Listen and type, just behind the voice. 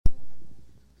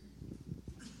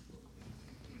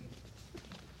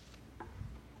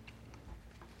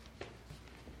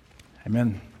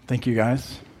Amen. Thank you,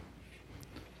 guys.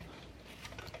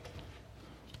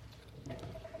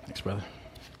 Thanks, brother.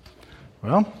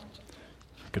 Well,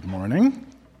 good morning.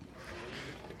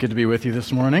 Good to be with you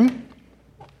this morning.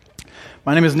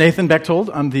 My name is Nathan Bechtold.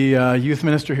 I'm the youth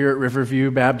minister here at Riverview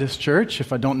Baptist Church.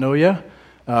 If I don't know you,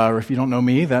 or if you don't know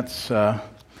me, that's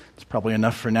probably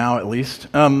enough for now, at least.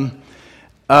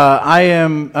 I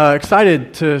am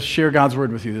excited to share God's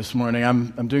Word with you this morning.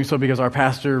 I'm doing so because our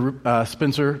pastor,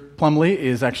 Spencer Plumley,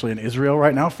 is actually in Israel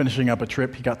right now, finishing up a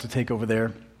trip he got to take over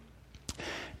there.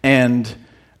 And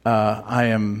I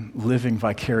am living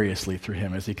vicariously through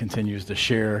him as he continues to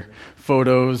share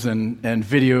photos and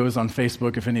videos on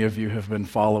Facebook, if any of you have been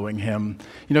following him.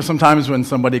 You know, sometimes when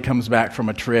somebody comes back from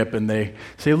a trip and they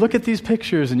say, look at these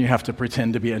pictures, and you have to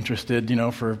pretend to be interested,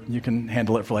 you can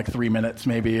handle it for like 3 minutes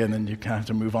maybe, and then you kind of have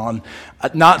to move on.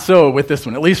 Not so with this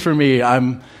one. At least for me,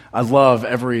 I love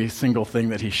every single thing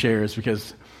that he shares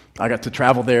because I got to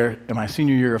travel there in my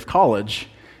senior year of college.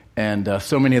 And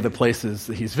so many of the places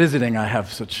that he's visiting, I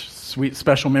have such sweet,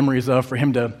 special memories of. For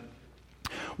him to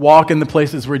walk in the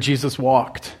places where Jesus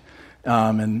walked,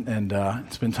 and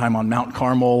spend time on Mount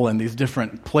Carmel and these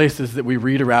different places that we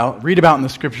read about in the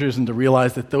Scriptures, and to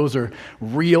realize that those are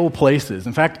real places.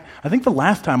 In fact, I think the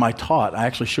last time I taught, I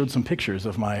actually showed some pictures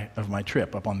of my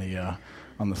trip up on the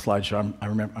slideshow.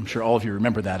 I'm sure all of you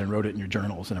remember that and wrote it in your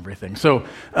journals and everything. So.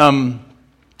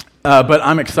 But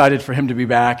I'm excited for him to be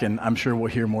back, and I'm sure we'll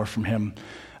hear more from him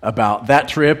about that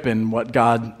trip and what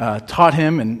God taught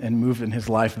him and moved in his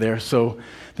life there. So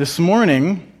this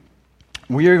morning,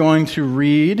 we are going to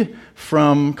read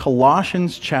from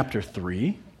Colossians chapter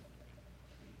 3.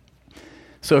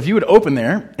 So if you would open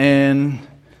there and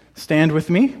stand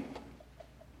with me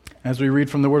as we read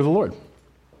from the Word of the Lord.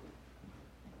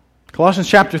 Colossians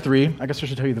chapter 3, I guess I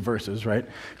should tell you the verses, right?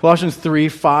 Colossians 3,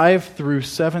 5 through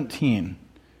 17.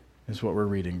 Is what we're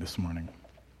reading this morning.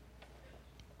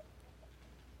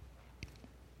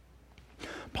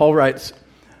 Paul writes,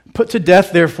 "Put to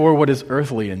death, therefore, what is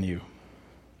earthly in you: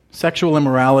 sexual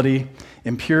immorality,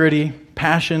 impurity,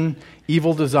 passion,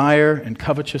 evil desire, and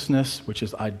covetousness, which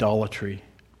is idolatry.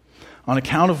 On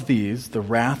account of these, the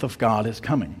wrath of God is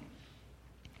coming.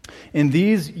 In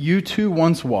these you too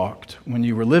once walked when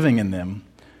you were living in them,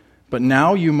 but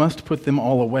now you must put them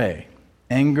all away: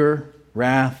 anger,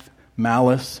 wrath,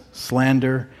 malice,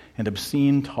 slander, and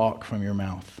obscene talk from your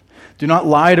mouth. Do not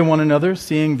lie to one another,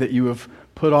 seeing that you have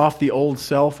put off the old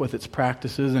self with its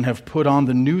practices and have put on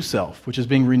the new self, which is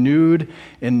being renewed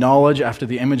in knowledge after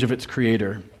the image of its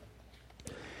creator.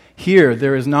 Here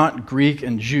there is not Greek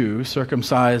and Jew,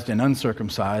 circumcised and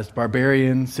uncircumcised,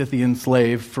 barbarian, Scythian,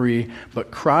 slave, free, but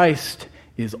Christ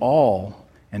is all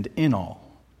and in all.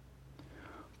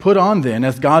 Put on then,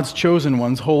 as God's chosen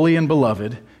ones, holy and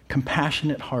beloved,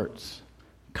 compassionate hearts,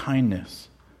 kindness,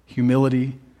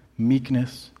 humility,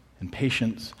 meekness, and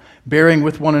patience, bearing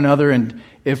with one another, and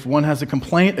if one has a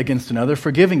complaint against another,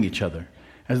 forgiving each other.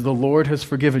 As the Lord has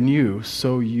forgiven you,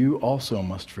 so you also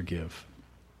must forgive.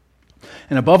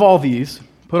 And above all these,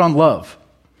 put on love,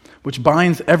 which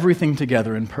binds everything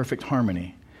together in perfect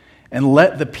harmony. And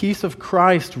let the peace of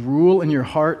Christ rule in your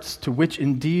hearts, to which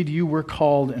indeed you were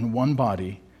called in one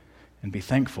body, and be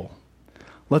thankful.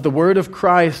 Let the word of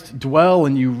Christ dwell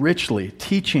in you richly,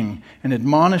 teaching and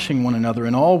admonishing one another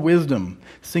in all wisdom,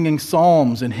 singing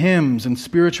psalms and hymns and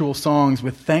spiritual songs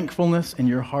with thankfulness in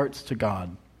your hearts to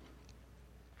God.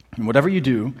 And whatever you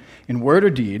do, in word or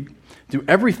deed, do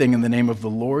everything in the name of the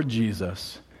Lord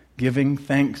Jesus, giving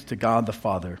thanks to God the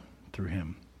Father through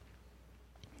him."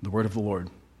 The word of the Lord.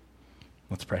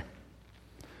 Let's pray.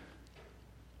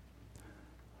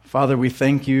 Father, we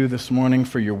thank you this morning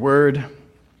for your word.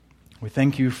 We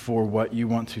thank you for what you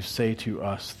want to say to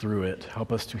us through it.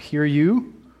 Help us to hear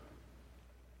you.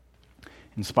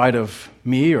 In spite of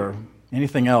me or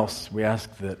anything else, we ask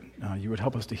that you would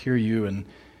help us to hear you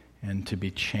and to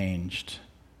be changed.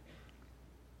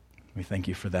 We thank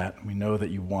you for that. We know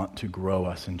that you want to grow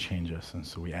us and change us, and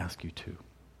so we ask you to.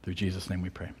 Through Jesus' name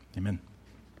we pray. Amen.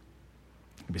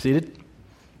 Be seated.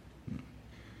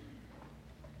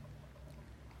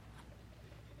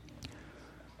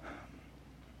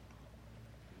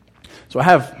 So I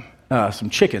have some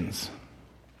chickens,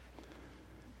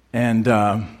 and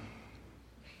I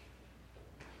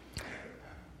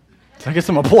get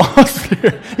some applause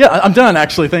here. Yeah, I'm done,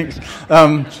 actually, thanks.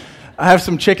 I have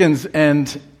some chickens, and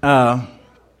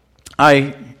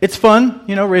it's fun,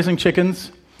 raising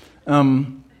chickens.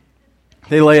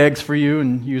 They lay eggs for you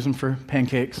and use them for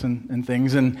pancakes and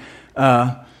things,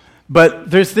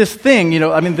 but there's this thing,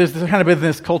 there's kind of been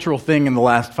this cultural thing in the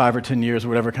last 5 or 10 years or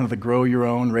whatever, kind of the grow your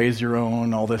own, raise your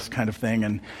own, all this kind of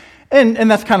thing.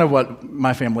 And that's kind of what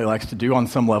my family likes to do on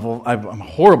some level. I'm a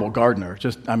horrible gardener.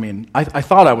 I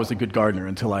thought I was a good gardener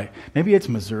until maybe it's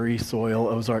Missouri soil,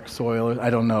 Ozark soil. I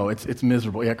don't know. It's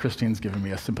miserable. Yeah, Christine's giving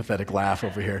me a sympathetic laugh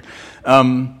over here.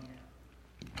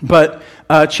 But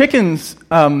chickens,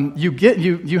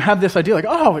 you have this idea like,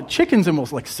 oh, chickens, and we'll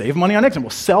like save money on eggs, and we'll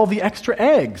sell the extra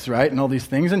eggs, right, and all these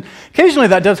things. And occasionally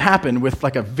that does happen with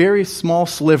like a very small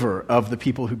sliver of the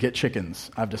people who get chickens,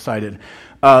 I've decided.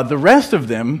 The rest of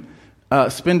them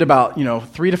spend about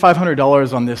 $300 to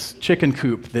 $500 on this chicken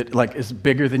coop that like is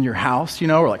bigger than your house,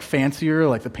 or like fancier,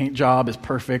 like the paint job is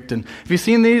perfect. And have you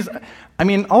seen these? I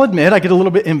mean, I'll admit I get a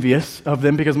little bit envious of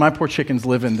them because my poor chickens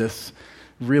live in this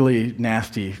really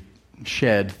nasty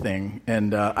shed thing,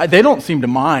 and they don't seem to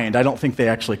mind. I don't think they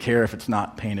actually care if it's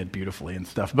not painted beautifully and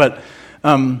stuff. But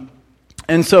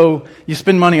and so you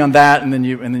spend money on that, and then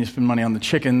you spend money on the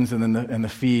chickens, and then the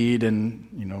feed,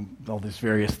 and all these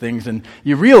various things. And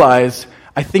you realize,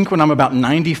 I think when I'm about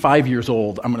 95 years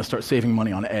old, I'm going to start saving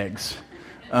money on eggs.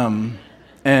 So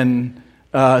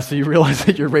you realize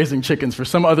that you're raising chickens for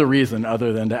some other reason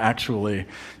other than to actually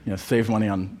save money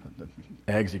on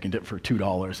eggs you can get for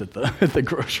 $2 at the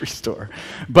grocery store.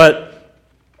 But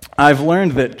I've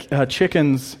learned that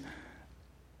chickens,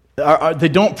 they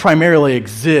don't primarily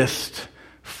exist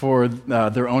for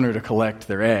their owner to collect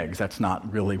their eggs. That's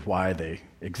not really why they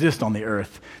exist on the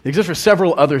earth. They exist for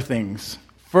several other things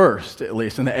first, at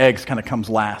least, and the eggs kind of comes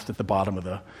last at the bottom of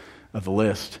the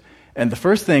list. And the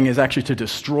first thing is actually to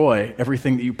destroy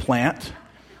everything that you plant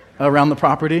around the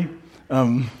property.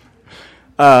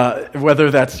 Whether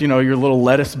that's your little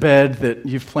lettuce bed that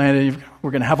you've planted,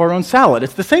 we're going to have our own salad.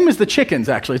 It's the same as the chickens,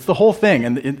 actually. It's the whole thing,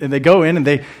 and they go in and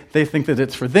they think that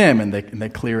it's for them, and they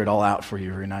clear it all out for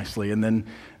you very nicely, and then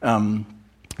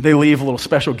they leave little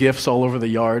special gifts all over the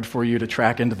yard for you to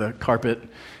track into the carpet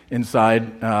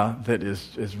inside. That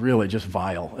is really just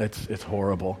vile. It's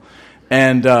horrible.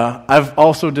 And I've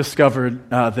also discovered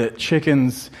that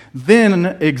chickens then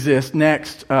exist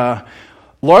next.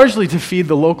 Largely to feed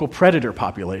the local predator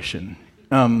population.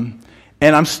 And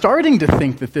I'm starting to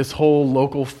think that this whole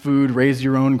local food, raise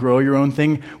your own, grow your own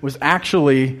thing was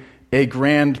actually a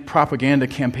grand propaganda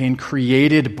campaign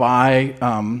created by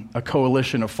a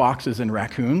coalition of foxes and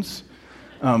raccoons,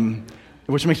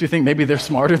 which makes me think maybe they're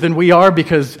smarter than we are,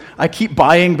 because I keep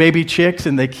buying baby chicks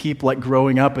and they keep like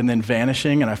growing up and then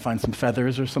vanishing, and I find some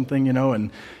feathers or something,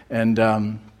 and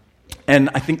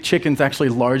I think chickens actually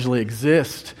largely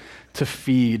exist to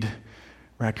feed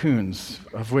raccoons,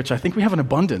 of which I think we have an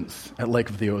abundance at Lake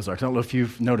of the Ozarks. I don't know if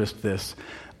you've noticed this.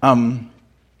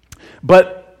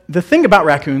 But the thing about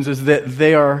raccoons is that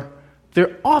they're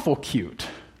awful cute.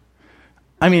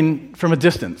 I mean, from a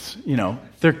distance,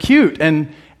 they're cute.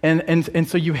 And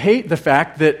so you hate the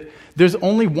fact that there's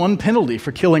only one penalty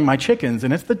for killing my chickens,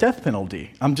 and it's the death penalty.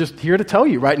 I'm just here to tell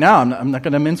you right now, I'm not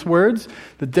going to mince words.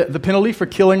 The penalty for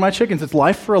killing my chickens is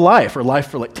life for a life, or life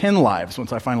for like 10 lives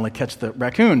once I finally catch the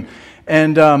raccoon.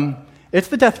 And it's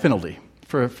the death penalty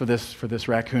for this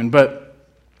raccoon. But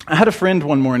I had a friend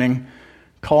one morning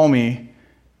call me,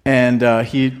 and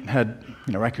he had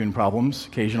raccoon problems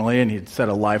occasionally, and he'd set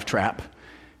a live trap.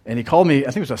 And he called me, I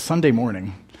think it was a Sunday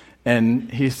morning,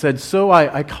 and he said, so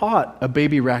I caught a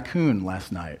baby raccoon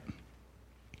last night,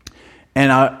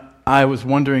 and I was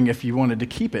wondering if you wanted to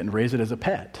keep it and raise it as a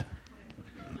pet.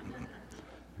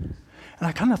 And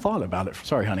I kind of thought about it.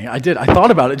 Sorry, honey. I did. I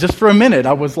thought about it just for a minute.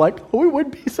 I was like, oh, it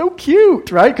would be so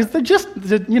cute, right? Because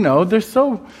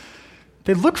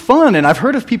they look fun, and I've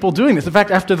heard of people doing this. In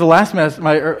fact, after the last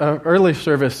my early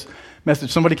service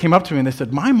message, somebody came up to me and they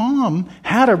said, my mom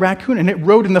had a raccoon and it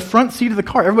rode in the front seat of the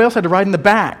car. Everybody else had to ride in the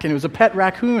back, and it was a pet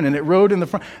raccoon, and it rode in the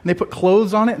front. And they put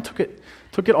clothes on it and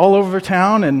took it all over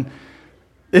town. And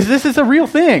this is a real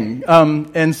thing.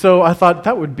 And so I thought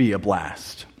that would be a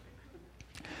blast.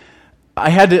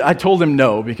 I told him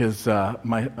no, because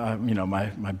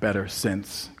my better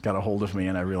sense got a hold of me,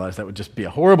 and I realized that would just be a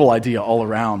horrible idea all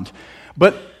around.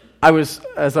 But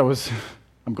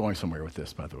I'm going somewhere with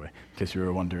this, by the way, in case you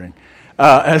were wondering.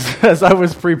 As I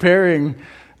was preparing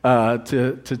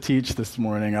to teach this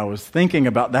morning, I was thinking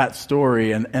about that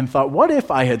story and thought, what if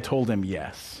I had told him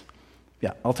yes?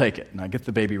 Yeah, I'll take it. And I get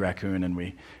the baby raccoon and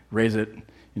we raise it,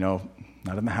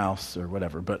 not in the house or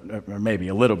whatever, but or maybe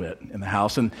a little bit in the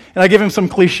house. And I give him some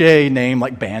cliche name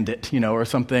like Bandit, or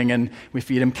something, and we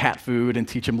feed him cat food and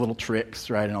teach him little tricks,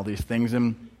 right, and all these things.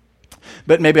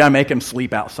 But maybe I make him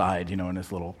sleep outside, in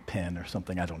his little pen or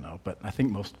something. I don't know. But I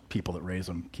think most people that raise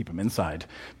them keep him inside.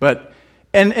 But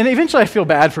and eventually I feel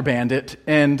bad for Bandit,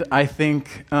 and I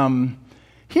think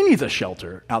he needs a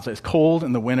shelter outside. It's cold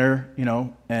in the winter,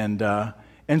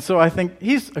 and so I think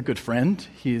he's a good friend.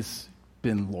 He's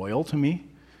been loyal to me.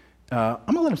 I'm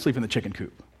going to let him sleep in the chicken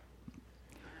coop.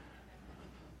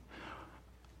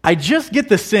 I just get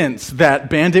the sense that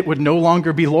Bandit would no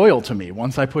longer be loyal to me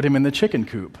once I put him in the chicken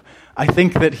coop. I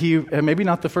think that he, maybe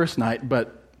not the first night,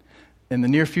 but in the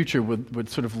near future would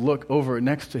sort of look over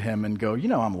next to him and go,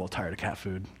 I'm a little tired of cat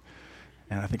food,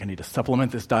 and I think I need to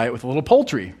supplement this diet with a little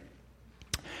poultry.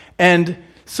 And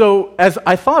so as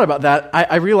I thought about that,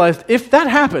 I realized if that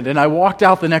happened and I walked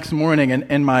out the next morning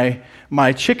and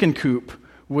my chicken coop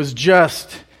was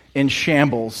just in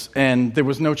shambles and there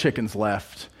was no chickens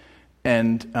left,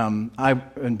 and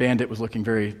Bandit was looking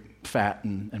very fat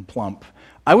and plump,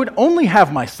 I would only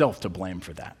have myself to blame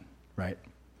for that, right?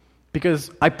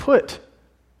 Because I put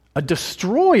a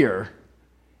destroyer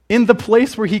in the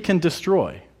place where he can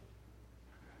destroy.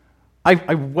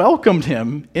 I welcomed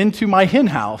him into my hen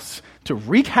house to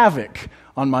wreak havoc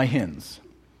on my hens.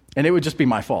 And it would just be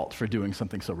my fault for doing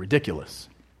something so ridiculous.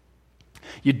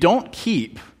 You don't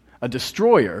keep a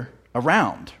destroyer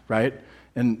around, right?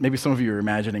 And maybe some of you are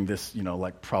imagining this,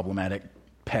 like problematic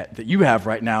pet that you have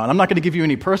right now. And I'm not going to give you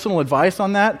any personal advice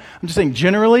on that. I'm just saying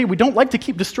generally, we don't like to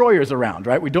keep destroyers around,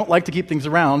 right? We don't like to keep things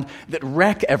around that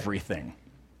wreck everything.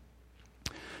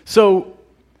 So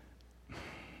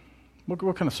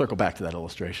we'll kind of circle back to that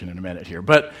illustration in a minute here.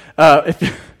 But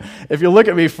if you look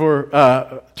at me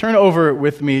turn over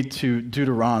with me to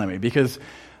Deuteronomy, because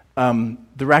the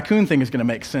raccoon thing is going to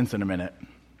make sense in a minute.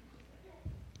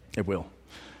 It will.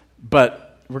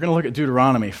 But we're going to look at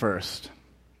Deuteronomy first.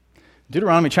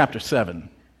 Deuteronomy chapter 7.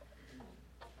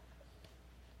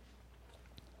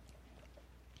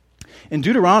 In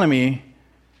Deuteronomy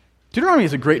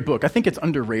is a great book. I think it's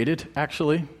underrated,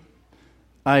 actually.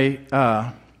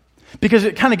 Because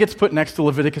it kind of gets put next to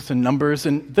Leviticus and Numbers,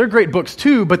 and they're great books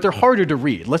too, but they're harder to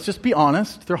read. Let's just be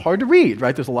honest. They're hard to read,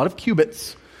 right? There's a lot of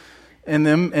cubits in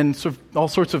them, and sort of all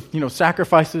sorts of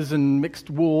sacrifices and mixed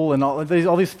wool and all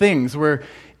these things where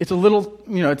it's a little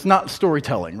it's not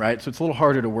storytelling, right? So it's a little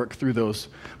harder to work through those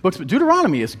books. But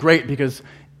Deuteronomy is great because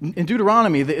in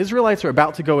Deuteronomy the Israelites are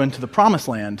about to go into the Promised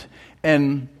Land,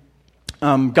 and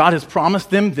God has promised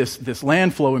them this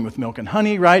land flowing with milk and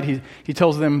honey, right? He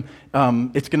tells them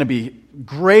it's going to be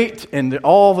great and that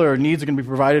all their needs are going to be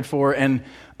provided for, and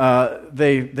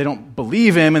they don't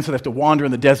believe him, and so they have to wander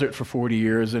in the desert for 40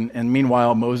 years, and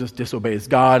meanwhile Moses disobeys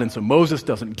God, and so Moses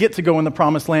doesn't get to go in the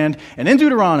Promised Land. And in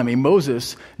Deuteronomy,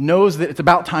 Moses knows that it's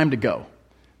about time to go.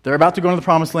 They're about to go into the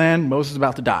Promised Land, Moses is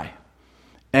about to die.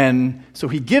 And so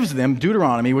he gives them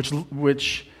Deuteronomy,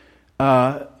 which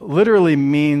literally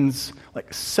means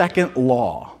like second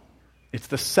law. It's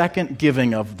the second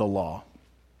giving of the law.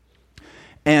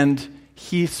 And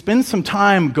he spends some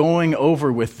time going over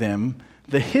with them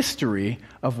the history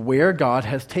of where God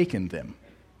has taken them,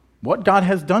 what God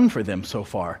has done for them so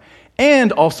far,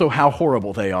 and also how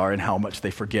horrible they are and how much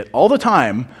they forget all the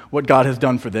time what God has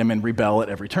done for them and rebel at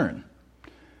every turn.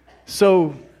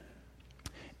 So,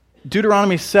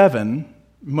 Deuteronomy 7,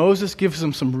 Moses gives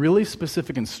them some really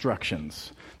specific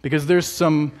instructions because there's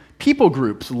some people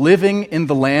groups living in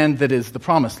the land that is the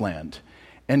Promised Land.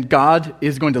 And God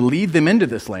is going to lead them into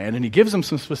this land, and he gives them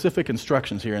some specific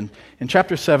instructions here. In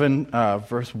chapter 7,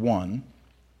 verse 1,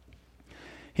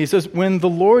 he says, "When the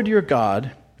Lord your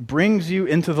God brings you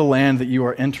into the land that you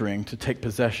are entering to take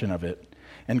possession of it,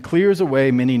 and clears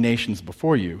away many nations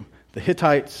before you, the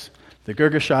Hittites, the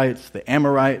Girgashites, the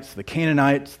Amorites, the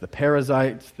Canaanites, the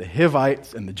Perizzites, the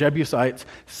Hivites, and the Jebusites,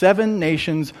 7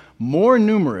 nations more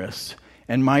numerous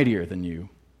and mightier than you.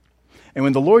 And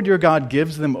when the Lord your God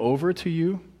gives them over to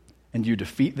you, and you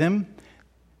defeat them,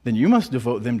 then you must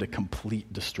devote them to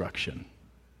complete destruction.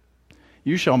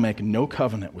 You shall make no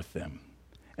covenant with them,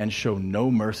 and show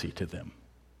no mercy to them.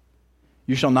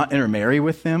 You shall not intermarry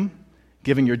with them,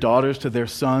 giving your daughters to their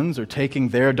sons, or taking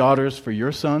their daughters for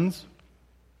your sons.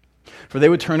 For they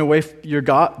would turn away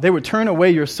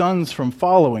your sons from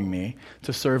following me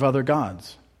to serve other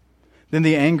gods. Then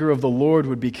the anger of the Lord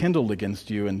would be kindled against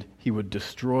you, and he would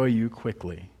destroy you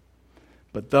quickly.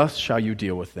 But thus shall you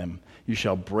deal with them. You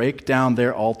shall break down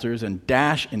their altars and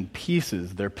dash in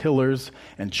pieces their pillars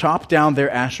and chop down their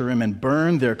Asherim and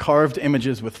burn their carved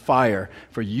images with fire.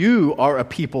 For you are a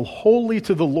people holy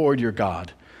to the Lord your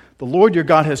God. The Lord your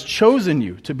God has chosen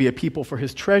you to be a people for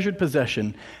his treasured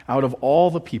possession out of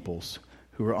all the peoples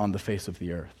who are on the face of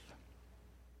the earth."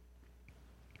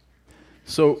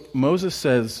 So Moses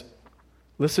says,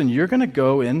 listen, you're going to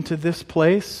go into this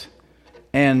place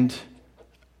and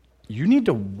you need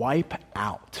to wipe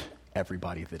out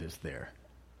everybody that is there.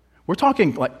 We're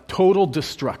talking like total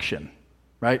destruction,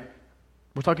 right?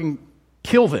 We're talking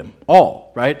Kill them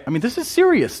all, right? I mean, this is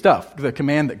serious stuff, the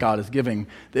command that God is giving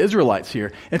the Israelites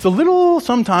here. It's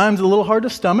sometimes a little hard to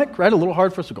stomach, right? A little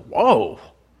hard for us to go, whoa.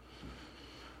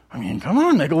 I mean, come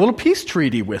on, make a little peace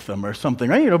treaty with them or something,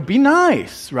 right? Be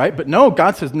nice, right? But no,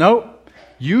 God says, no,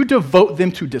 you devote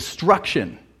them to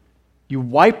destruction. You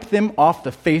wipe them off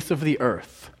the face of the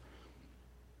earth.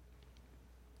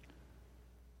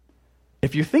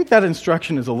 If you think that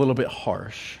instruction is a little bit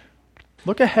harsh,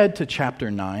 look ahead to chapter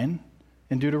 9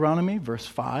 in Deuteronomy, verse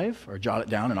 5, or jot it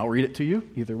down and I'll read it to you,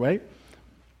 either way.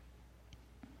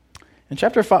 In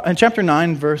chapter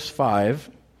 9, verse 5,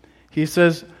 he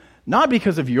says, not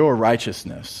because of your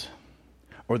righteousness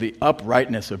or the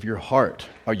uprightness of your heart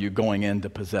are you going in to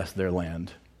possess their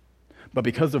land, but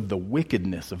because of the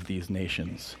wickedness of these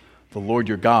nations, the Lord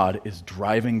your God is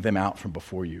driving them out from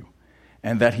before you,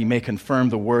 and that he may confirm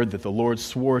the word that the Lord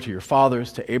swore to your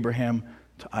fathers, to Abraham,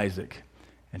 to Isaac,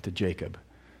 and to Jacob.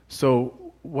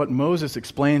 So what Moses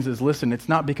explains is, listen, it's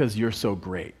not because you're so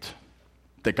great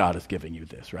that God is giving you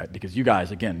this, right? Because you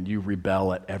guys, again, you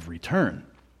rebel at every turn.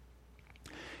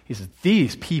 He says,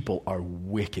 these people are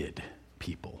wicked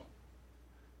people.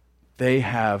 They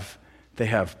have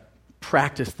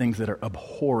practiced things that are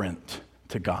abhorrent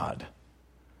to God,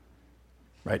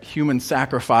 right? Human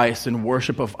sacrifice and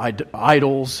worship of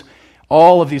idols,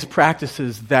 all of these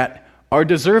practices that are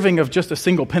deserving of just a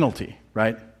single penalty,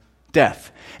 right?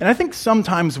 Death. And I think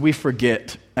sometimes we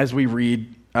forget as we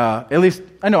read, at least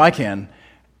I know I can,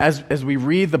 as we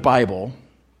read the Bible,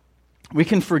 we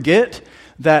can forget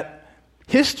that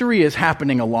history is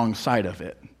happening alongside of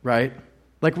it, right?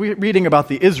 Like we're reading about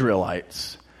the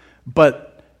Israelites,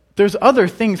 but there's other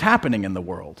things happening in the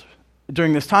world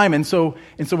during this time. And so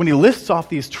when he lists off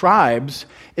these tribes,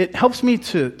 it helps me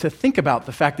to think about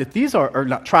the fact that these are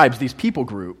not tribes, these people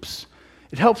groups.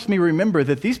 It helps me remember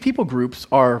that these people groups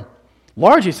are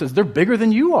large. He says they're bigger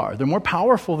than you are. They're more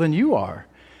powerful than you are.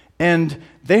 And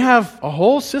they have a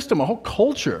whole system, a whole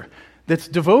culture that's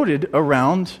devoted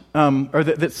around,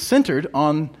 that's centered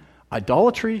on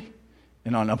idolatry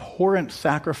and on abhorrent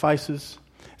sacrifices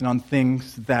and on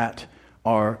things that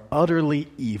are utterly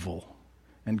evil.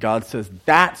 And God says,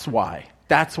 that's why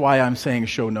I'm saying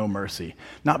show no mercy.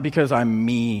 Not because I'm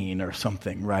mean or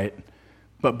something, right?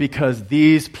 But because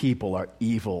these people are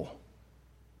evil.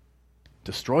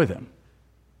 Destroy them.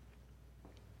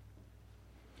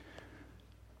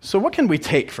 So what can we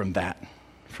take from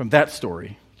that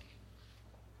story?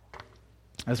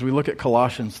 As we look at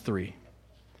Colossians 3,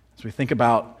 as we think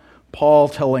about Paul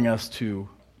telling us to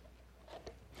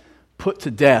put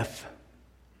to death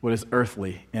what is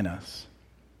earthly in us.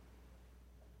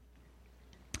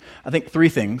 I think three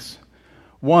things.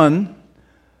 One,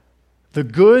 the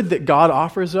good that God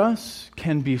offers us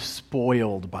can be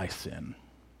spoiled by sin.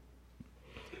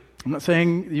 I'm not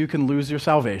saying you can lose your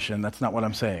salvation. That's not what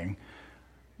I'm saying.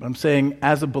 But I'm saying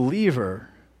as a believer,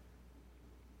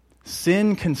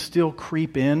 sin can still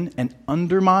creep in and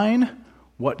undermine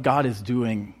what God is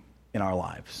doing in our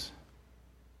lives.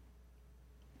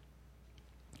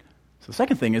 So the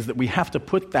second thing is that we have to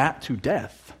put that to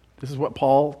death. This is what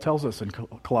Paul tells us in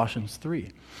Colossians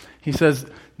 3. He says,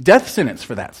 death sentence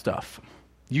for that stuff.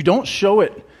 You don't show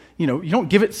it, you don't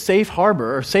give it safe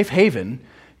harbor or safe haven.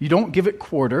 You don't give it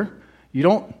quarter. You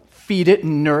don't feed it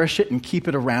and nourish it and keep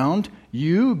it around.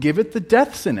 You give it the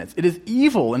death sentence. It is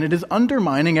evil and it is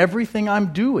undermining everything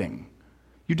I'm doing.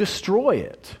 You destroy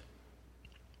it.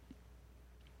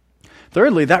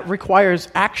 Thirdly, that requires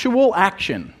actual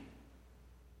action.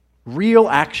 Real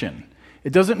action.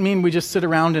 It doesn't mean we just sit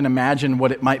around and imagine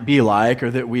what it might be like,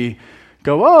 or that we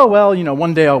go, oh, well,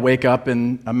 one day I'll wake up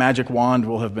and a magic wand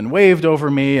will have been waved over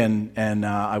me and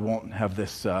I won't have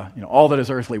this, all that is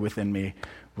earthly within me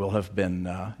will have been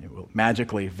will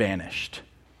magically vanished.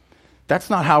 That's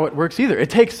not how it works either. It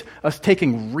takes us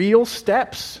taking real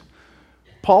steps.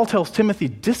 Paul tells Timothy,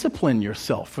 discipline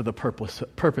yourself for the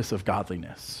purpose of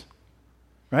godliness.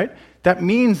 Right? That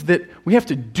means that we have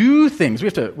to do things. We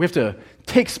have to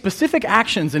take specific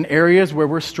actions in areas where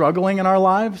we're struggling in our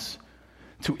lives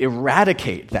to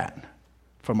eradicate that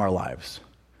from our lives,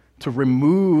 to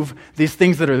remove these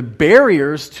things that are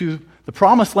barriers to the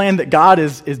promised land that God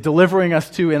is delivering us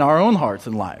to in our own hearts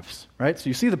and lives. Right? So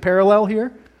you see the parallel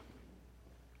here?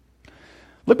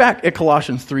 Look back at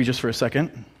Colossians 3 just for a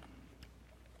second.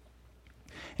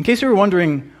 In case you were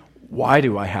wondering, why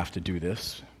do I have to do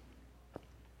this?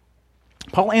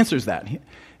 Paul answers that. In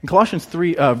Colossians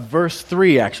 3, verse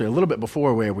 3, actually, a little bit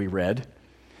before where we read,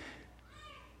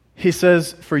 he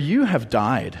says, "For you have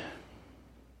died,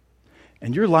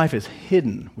 and your life is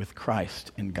hidden with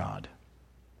Christ in God."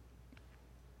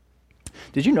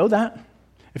 Did you know that?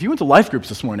 If you went to life groups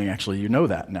this morning, actually, you know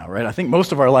that now, right? I think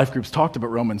most of our life groups talked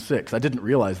about Romans 6. I didn't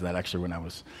realize that, actually, when I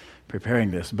was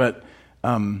preparing this. But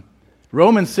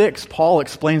Romans 6, Paul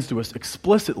explains to us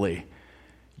explicitly,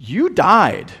 you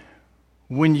died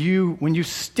when you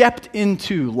stepped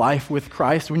into life with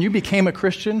Christ, when you became a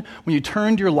Christian, when you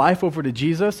turned your life over to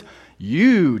Jesus,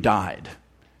 you died.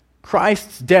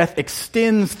 Christ's death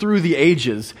extends through the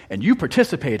ages, and you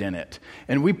participate in it.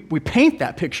 And we paint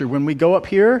that picture when we go up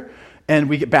here and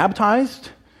we get baptized.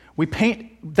 We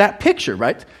paint that picture,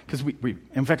 right? Because we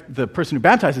in fact, the person who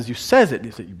baptizes you says it.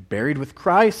 He said, you're buried with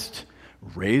Christ,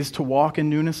 raised to walk in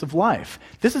newness of life.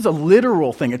 This is a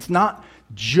literal thing. It's not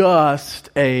just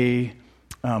a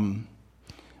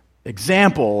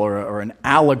example or an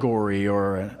allegory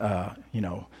or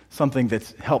something that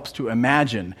helps to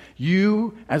imagine.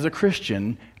 You, as a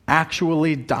Christian,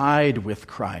 actually died with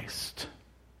Christ.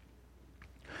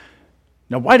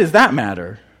 Now, why does that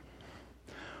matter?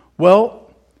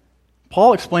 Well,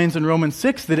 Paul explains in Romans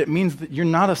 6 that it means that you're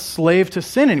not a slave to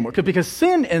sin anymore, because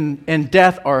sin and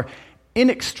death are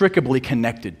inextricably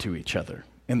connected to each other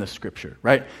in the Scripture,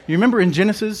 right? You remember in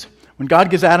Genesis, when God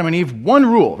gives Adam and Eve one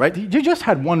rule, right? You just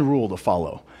had one rule to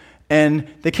follow, and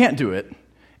they can't do it,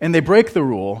 and they break the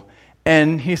rule,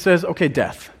 and he says, okay,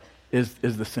 death is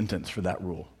the sentence for that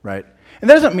rule, right? And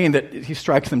that doesn't mean that he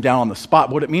strikes them down on the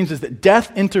spot. What it means is that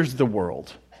death enters the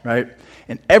world, right?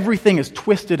 And everything is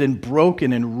twisted and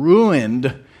broken and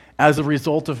ruined as a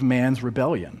result of man's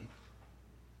rebellion.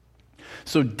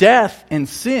 So death and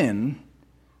sin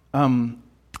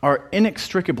are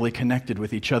inextricably connected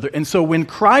with each other. And so when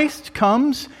Christ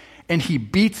comes and he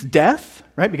beats death,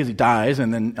 right, because he dies,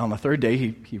 and then on the third day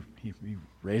he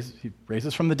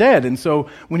raises from the dead. And so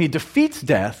when he defeats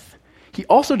death, he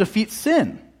also defeats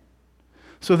sin,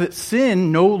 so that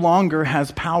sin no longer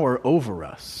has power over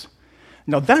us.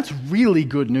 Now, that's really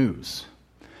good news.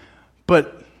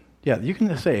 But, yeah, you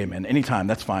can say amen anytime.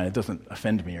 That's fine. It doesn't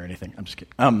offend me or anything. I'm just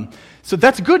kidding. So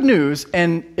that's good news,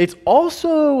 and it's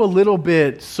also a little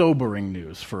bit sobering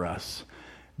news for us,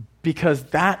 because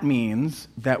that means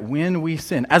that when we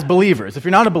sin, as believers, if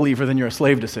you're not a believer, then you're a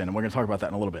slave to sin, and we're going to talk about that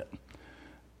in a little bit.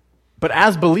 But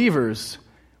as believers,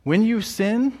 when you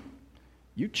sin,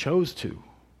 you chose to.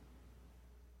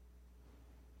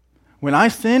 When I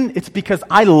sin, it's because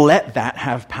I let that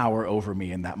have power over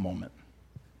me in that moment.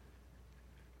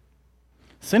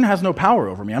 Sin has no power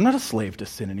over me. I'm not a slave to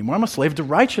sin anymore. I'm a slave to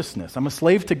righteousness. I'm a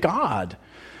slave to God.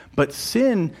 But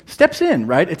sin steps in,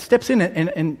 right? It steps in,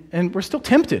 and we're still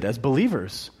tempted as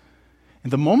believers.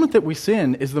 And the moment that we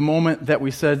sin is the moment that we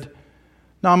said,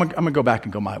 no, I'm going to go back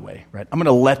and go my way, right? I'm going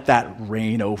to let that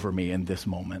reign over me in this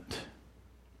moment.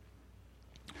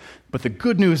 But the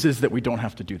good news is that we don't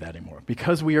have to do that anymore.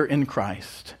 Because we are in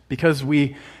Christ, because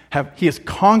He has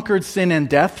conquered sin and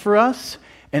death for us,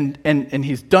 and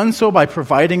He's done so by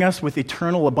providing us with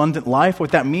eternal abundant life.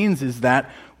 What that means is that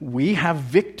we have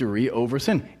victory over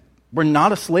sin. We're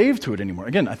not a slave to it anymore.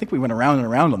 Again, I think we went around and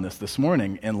around on this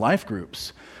morning in life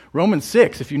groups. Romans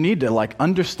 6, if you need to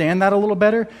understand that a little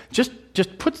better, just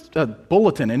put a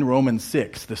bulletin in Romans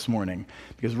 6 this morning.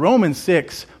 Because Romans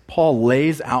 6, Paul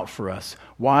lays out for us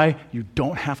why you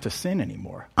don't have to sin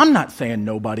anymore. I'm not saying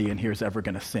nobody in here is ever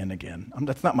going to sin again.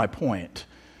 That's not my point.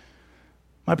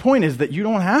 My point is that you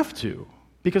don't have to,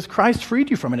 because Christ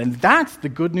freed you from it. And that's the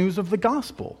good news of the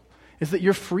gospel, is that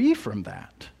you're free from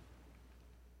that.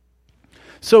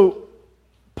 So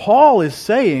Paul is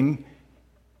saying,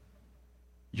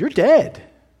 you're dead.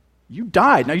 You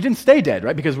died. Now, you didn't stay dead,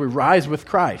 right? Because we rise with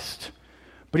Christ.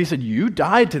 But he said, you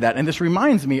died to that. And this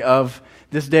reminds me of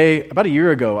this day, about a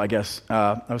year ago, I guess.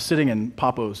 I was sitting in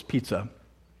Papo's Pizza.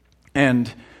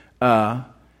 And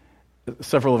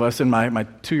several of us, and my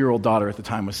 2-year-old daughter at the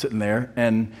time was sitting there.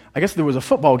 And I guess there was a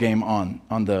football game on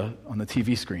the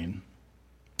TV screen.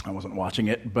 I wasn't watching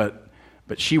it, but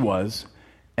she was.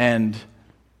 And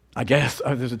I guess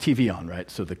there's a TV on,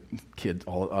 right? So the kid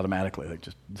automatically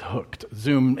just hooked,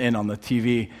 zoomed in on the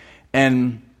TV,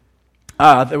 and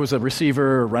there was a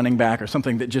receiver or running back or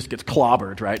something that just gets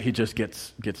clobbered, right? He just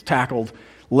gets tackled,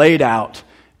 laid out,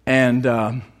 and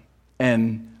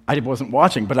I wasn't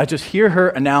watching, but I just hear her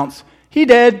announce, "He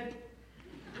dead,"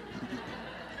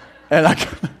 and I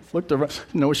looked around,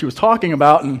 didn't know what she was talking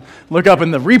about, and look up,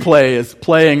 and the replay is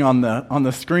playing on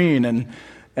the screen,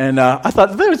 and I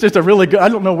thought, that was just a really good, I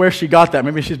don't know where she got that.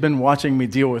 Maybe she's been watching me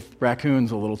deal with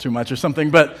raccoons a little too much or something.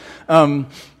 But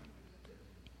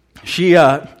she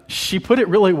put it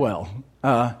really well.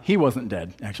 He wasn't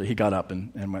dead. Actually, he got up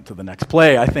and went to the next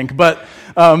play, I think. But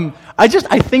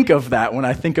I think of that when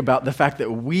I think about the fact that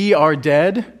we are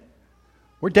dead.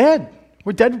 We're dead.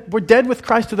 We're dead with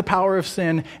Christ to the power of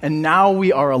sin, and now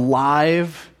we are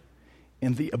alive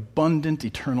in the abundant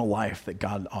eternal life that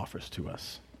God offers to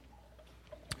us.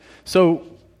 So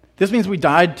this means we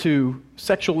died to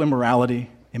sexual immorality,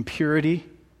 impurity,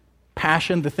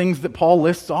 passion, the things that Paul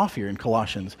lists off here in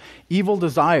Colossians, evil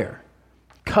desire,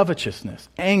 covetousness,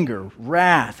 anger,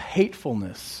 wrath,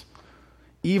 hatefulness,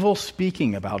 evil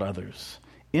speaking about others,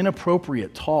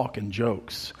 inappropriate talk and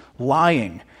jokes,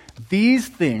 lying. These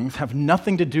things have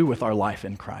nothing to do with our life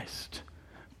in Christ.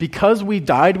 Because we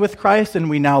died with Christ and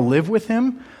we now live with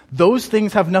him, those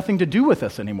things have nothing to do with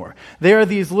us anymore. They are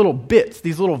these little bits,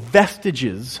 these little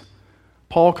vestiges.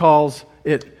 Paul calls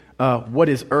it what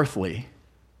is earthly.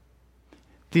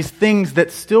 These things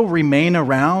that still remain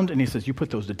around, and he says, you put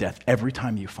those to death every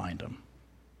time you find them.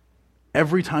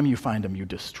 Every time you find them, you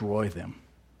destroy them.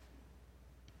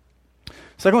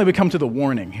 Secondly, we come to the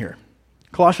warning here.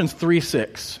 Colossians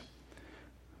 3:6.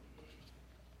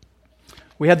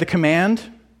 We had the command,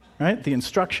 right? The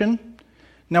instruction.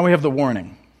 Now we have the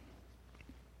warning.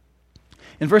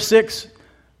 In verse 6,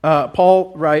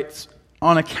 Paul writes,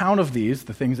 on account of these,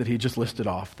 the things that he just listed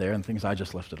off there and things I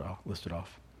just listed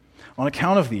off, on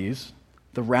account of these,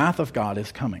 the wrath of God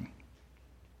is coming.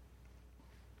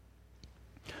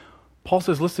 Paul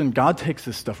says, listen, God takes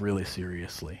this stuff really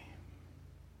seriously.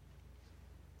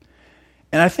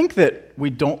 And I think that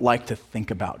we don't like to think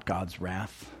about God's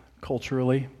wrath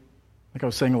culturally. Like I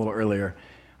was saying a little earlier,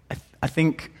 I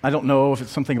don't know if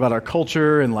it's something about our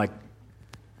culture and like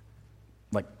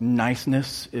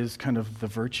niceness is kind of the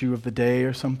virtue of the day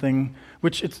or something,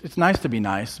 which it's nice to be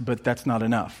nice, but that's not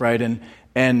enough, right?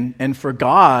 And for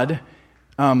God,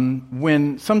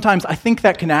 when sometimes I think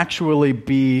that can actually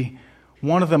be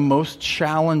one of the most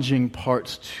challenging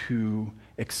parts to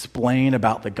explain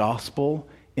about the gospel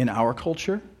in our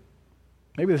culture,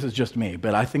 maybe this is just me,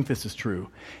 but I think this is true,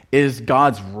 is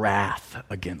God's wrath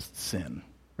against sin,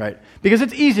 right? Because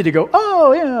it's easy to go,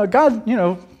 oh, yeah, God,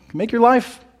 make your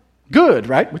life good,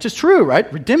 right? Which is true,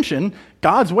 right? Redemption,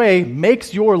 God's way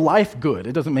makes your life good.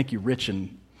 It doesn't make you rich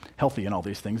and healthy and all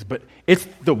these things, but it's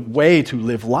the way to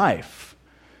live life.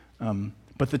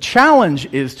 But the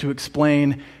challenge is to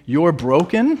explain you're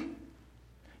broken,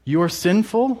 you're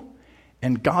sinful,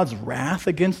 and God's wrath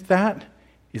against that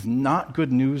is not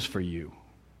good news for you.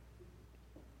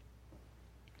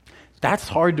 That's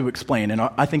hard to explain, and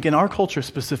I think in our culture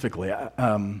specifically,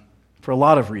 for a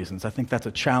lot of reasons, I think that's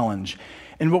a challenge.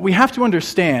 And what we have to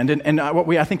understand, and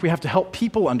I think we have to help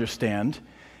people understand,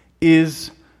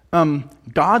 is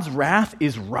God's wrath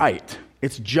is right.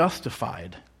 It's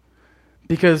justified.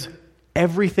 Because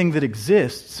everything that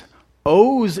exists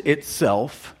owes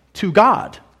itself to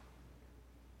God.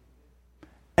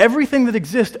 Everything that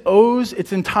exists owes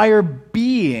its entire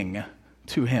being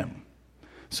to him.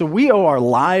 So we owe our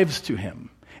lives to him.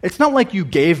 It's not like you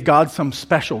gave God some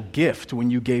special gift when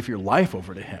you gave your life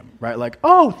over to him, right? Like,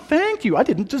 oh, thank you, I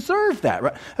didn't deserve that,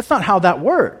 right? That's not how that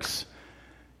works.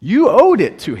 You owed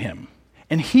it to him,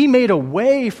 and he made a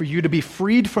way for you to be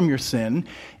freed from your sin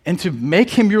and to make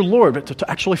him your Lord, but to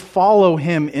actually follow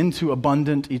him into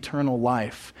abundant eternal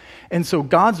life. And so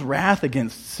God's wrath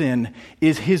against sin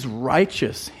is his right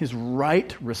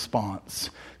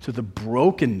response to the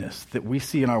brokenness that we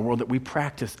see in our world that we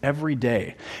practice every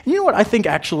day. And you know what? I think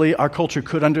actually our culture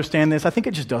could understand this. I think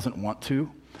it just doesn't want to.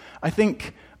 I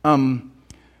think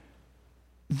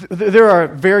there are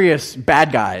various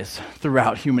bad guys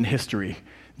throughout human history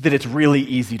that it's really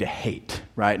easy to hate,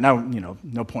 right? Now,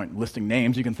 no point listing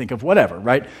names. You can think of whatever,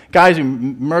 right? Guys who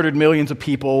murdered millions of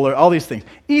people or all these things.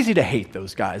 Easy to hate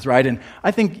those guys, right? And I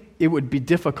think it would be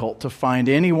difficult to find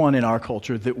anyone in our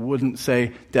culture that wouldn't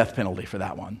say death penalty for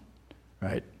that one,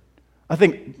 right? I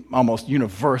think almost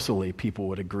universally people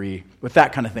would agree with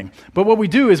that kind of thing. But what we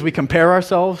do is we compare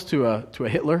ourselves to a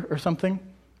Hitler or something,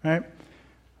 right?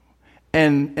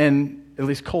 And at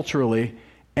least culturally,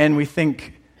 and we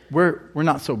think we're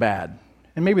not so bad.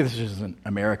 And maybe this is an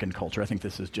American culture. I think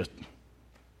this is just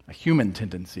a human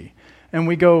tendency. And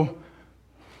we go,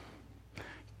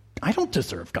 I don't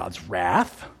deserve God's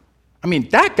wrath. I mean,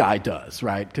 that guy does,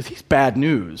 right? Because he's bad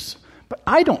news. But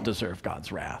I don't deserve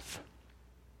God's wrath.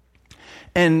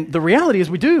 And the reality is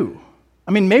we do.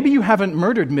 I mean, maybe you haven't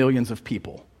murdered millions of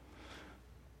people.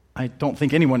 I don't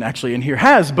think anyone actually in here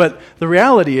has, but the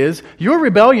reality is your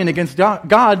rebellion against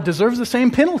God deserves the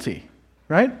same penalty,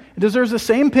 right? It deserves the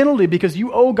same penalty because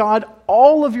you owe God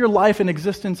all of your life and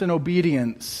existence and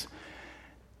obedience,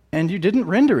 and you didn't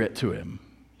render it to him.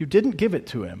 You didn't give it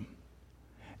to him.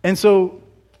 And so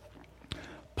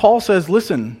Paul says,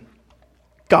 listen,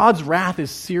 God's wrath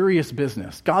is serious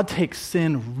business. God takes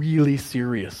sin really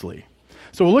seriously.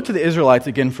 So we'll look to the Israelites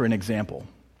again for an example.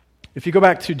 If you go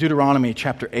back to Deuteronomy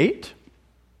chapter 8,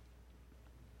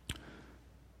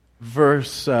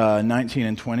 verse 19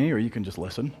 and 20, or you can just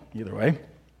listen, either way.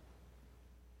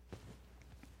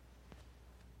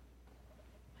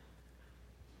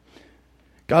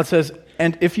 God says,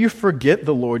 "And if you forget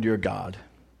the Lord your God,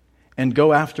 and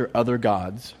go after other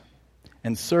gods,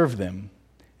 and serve them,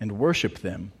 and worship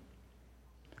them,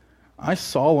 I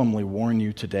solemnly warn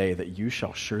you today that you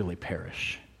shall surely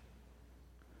perish.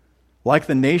 Like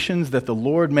the nations that the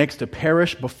Lord makes to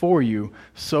perish before you,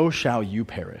 so shall you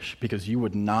perish, because you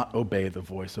would not obey the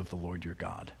voice of the Lord your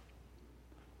God."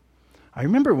 I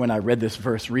remember when I read this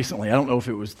verse recently, I don't know if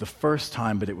it was the first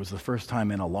time, but it was the first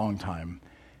time in a long time,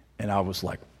 and I was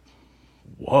like,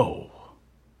 whoa,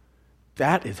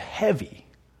 that is heavy.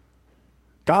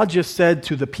 God just said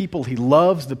to the people he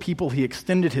loves, the people he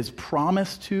extended his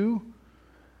promise to,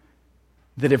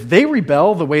 that if they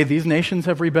rebel the way these nations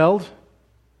have rebelled,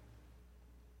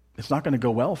 it's not going to go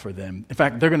well for them. In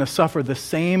fact, they're going to suffer the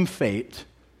same fate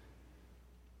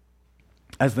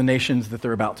as the nations that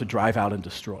they're about to drive out and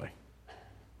destroy.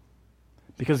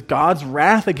 Because God's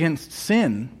wrath against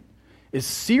sin is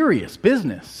serious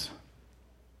business.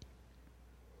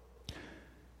 Do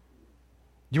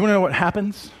you want to know what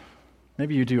happens?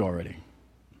 Maybe you do already.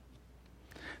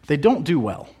 They don't do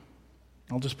well.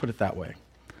 I'll just put it that way.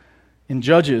 In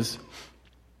Judges,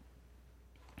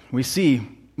 we see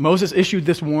Moses issued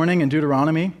this warning in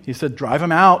Deuteronomy. He said, drive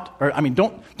them out.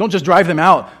 Don't just drive them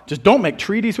out. Just don't make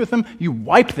treaties with them. You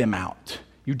wipe them out.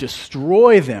 You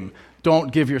destroy them.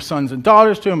 Don't give your sons and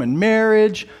daughters to them in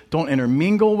marriage. Don't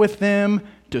intermingle with them.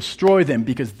 Destroy them,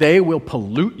 because they will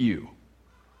pollute you.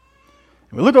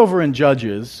 And we look over in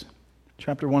Judges,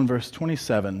 chapter 1, verse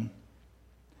 27.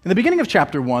 In the beginning of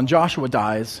chapter 1, Joshua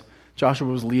dies. Joshua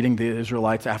was leading the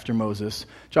Israelites after Moses.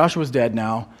 Joshua's dead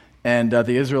now, and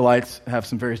the Israelites have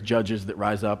some various judges that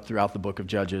rise up throughout the book of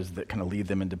Judges that kind of lead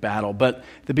them into battle. But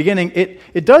at the beginning,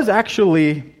 it does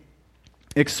actually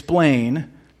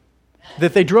explain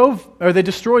that they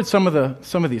destroyed some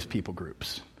of these people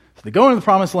groups. So they go into the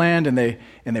promised land, and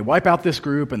they wipe out this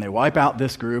group, and they wipe out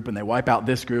this group, and they wipe out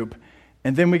this group.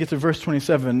 And then we get to verse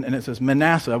 27, and it says,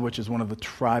 Manasseh, which is one of the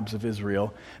tribes of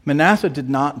Israel, Manasseh did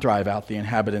not drive out the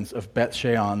inhabitants of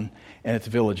Beth-Shean and its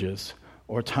villages,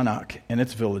 or Tanakh and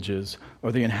its villages,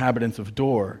 or the inhabitants of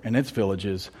Dor and its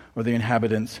villages, or the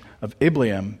inhabitants of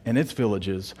Ibleam and its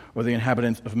villages, or the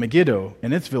inhabitants of Megiddo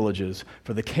and its villages,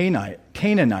 for the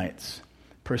Canaanites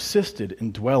persisted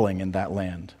in dwelling in that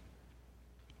land.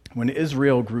 When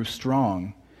Israel grew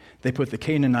strong, they put the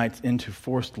Canaanites into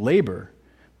forced labor,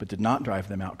 but did not drive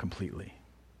them out completely.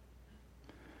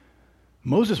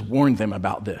 Moses warned them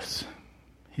about this.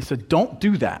 He said, don't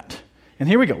do that. And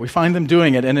here we go. We find them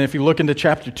doing it. And if you look into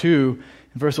chapter 2,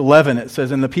 in verse 11, it says,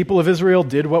 And the people of Israel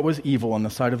did what was evil in the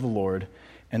sight of the Lord,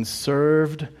 and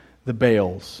served the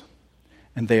Baals.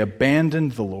 And they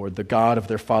abandoned the Lord, the God of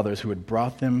their fathers, who had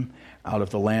brought them out of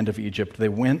the land of Egypt. They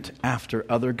went after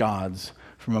other gods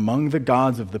from among the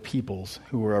gods of the peoples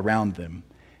who were around them,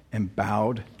 and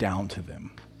bowed down to them.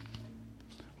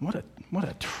 What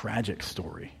a tragic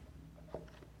story.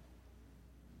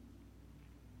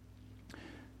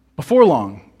 Before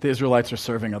long, the Israelites are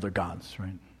serving other gods,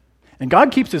 right? And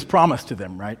God keeps his promise to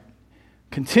them, right?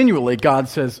 Continually, God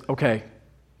says, okay,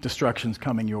 destruction's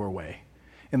coming your way.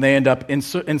 And they end up in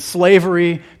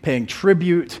slavery, paying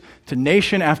tribute to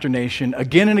nation after nation,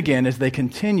 again and again, as they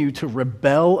continue to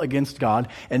rebel against God.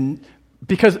 And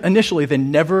because initially they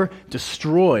never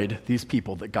destroyed these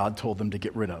people that God told them to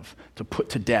get rid of, to put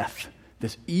to death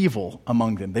this evil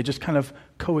among them. They just kind of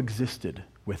coexisted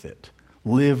with it,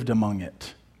 lived among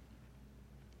it.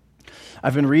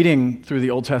 I've been reading through the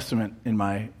Old Testament in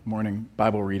my morning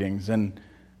Bible readings, and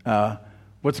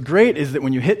what's great is that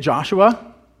when you hit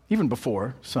Joshua, even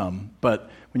before some, but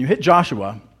when you hit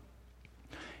Joshua,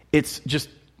 it's just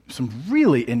some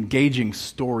really engaging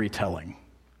storytelling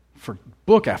for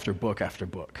book after book after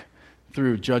book,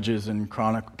 through Judges and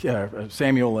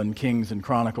Samuel and Kings and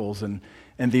Chronicles and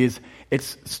these.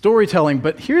 It's storytelling,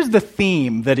 but here's the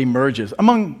theme that emerges,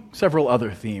 among several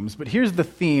other themes, but here's the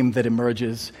theme that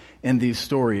emerges in these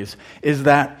stories, is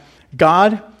that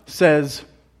God says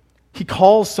he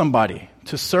calls somebody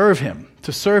to serve him,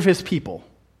 to serve his people,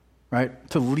 right?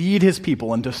 To lead his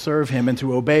people and to serve him and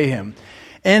to obey him.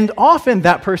 And often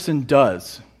that person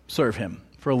does serve him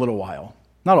for a little while.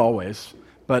 Not always,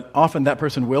 but often that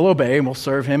person will obey and will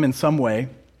serve him in some way.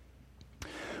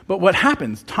 But what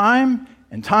happens time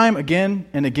and time again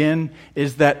and again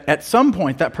is that at some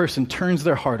point that person turns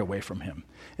their heart away from him.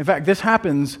 In fact, this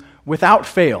happens without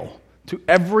fail to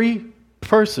every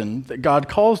person that God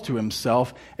calls to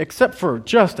himself, except for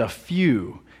just a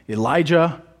few.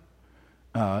 Elijah,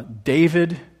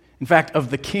 David. In fact, of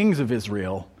the kings of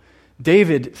Israel,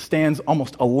 David stands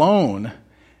almost alone.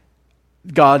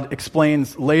 God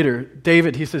explains later,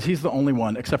 David, he says he's the only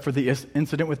one, except for the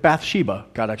incident with Bathsheba.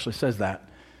 God actually says that.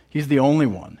 He's the only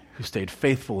one who stayed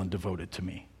faithful and devoted to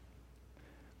me.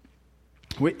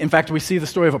 In fact, we see the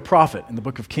story of a prophet in the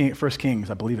book of 1 Kings.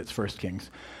 I believe it's 1 Kings.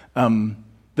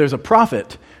 There's a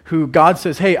prophet who God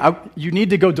says, hey, you need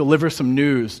to go deliver some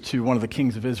news to one of the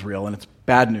kings of Israel. And it's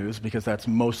bad news because that's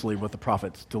mostly what the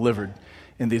prophets delivered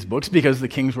in these books, because the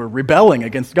kings were rebelling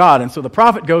against God. And so the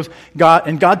prophet goes,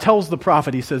 and God tells the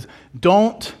prophet, he says,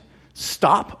 don't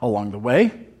stop along the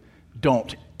way.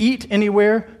 Don't eat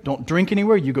anywhere. Don't drink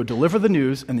anywhere. You go deliver the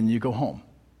news, and then you go home.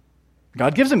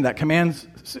 God gives him that command.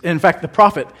 In fact, the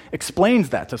prophet explains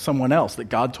that to someone else, that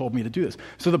God told me to do this.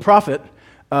 So the prophet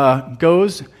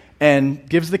goes and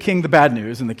gives the king the bad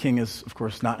news, and the king is, of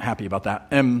course, not happy about that.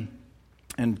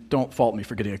 And don't fault me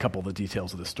for getting a couple of the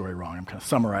details of this story wrong. I'm kind of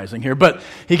summarizing here. But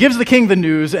he gives the king the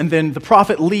news, and then the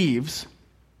prophet leaves.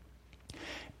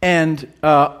 And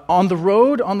on the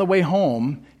road, on the way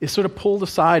home, is sort of pulled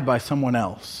aside by someone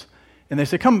else. And they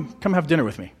say, come have dinner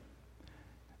with me.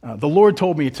 The Lord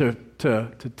told me to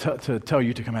tell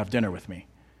you to come have dinner with me.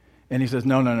 And he says,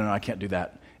 no, I can't do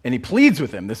that. And he pleads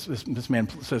with him. This man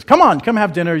says, come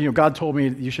have dinner. God told me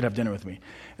you should have dinner with me.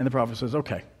 And the prophet says,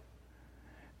 okay.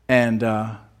 And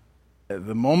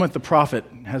the moment the prophet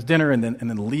has dinner and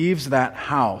then leaves that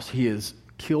house, he is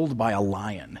killed by a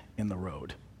lion in the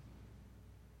road.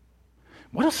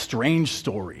 What a strange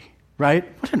story, right?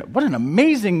 What an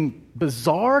amazing,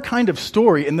 bizarre kind of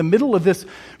story in the middle of this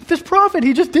prophet.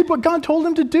 He just did what God told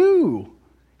him to do.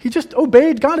 He just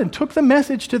obeyed God and took the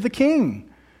message to the king.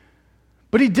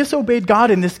 But he disobeyed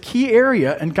God in this key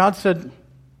area, and God said,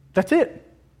 that's it.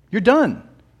 You're done.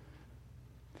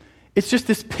 It's just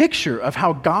this picture of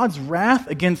how God's wrath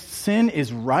against sin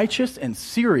is righteous and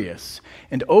serious.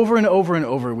 And over and over and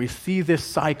over, we see this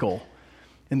cycle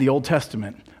in the Old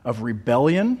Testament of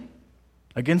rebellion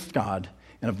against God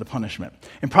and of the punishment.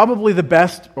 And probably the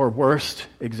best or worst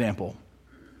example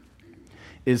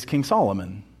is King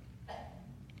Solomon.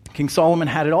 King Solomon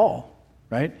had it all,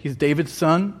 right? He's David's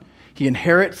son. He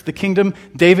inherits the kingdom.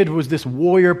 David was this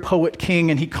warrior poet king,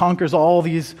 and he conquers all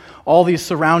these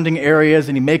surrounding areas,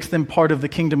 and he makes them part of the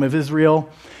kingdom of Israel.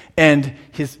 And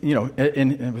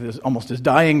with almost his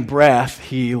dying breath,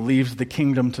 he leaves the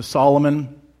kingdom to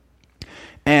Solomon.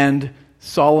 And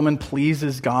Solomon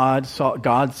pleases God.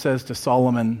 God says to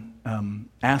Solomon,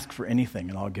 ask for anything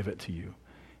and I'll give it to you.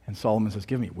 And Solomon says,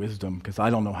 give me wisdom because I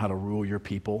don't know how to rule your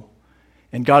people.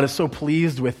 And God is so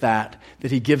pleased with that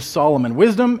he gives Solomon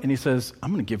wisdom, and he says,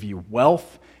 I'm going to give you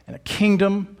wealth and a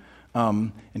kingdom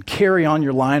and carry on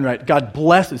your line, right? God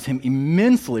blesses him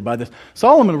immensely by this.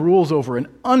 Solomon rules over an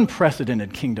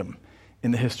unprecedented kingdom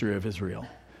in the history of Israel.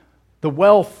 The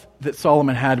wealth that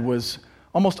Solomon had was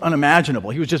almost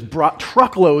unimaginable. He was just brought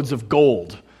truckloads of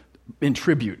gold in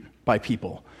tribute by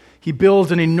people. He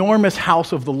builds an enormous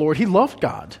house of the Lord. He loved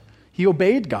God. He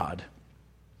obeyed God.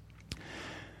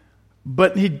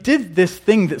 But he did this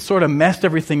thing that sort of messed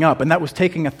everything up, and that was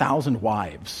taking 1,000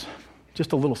 wives.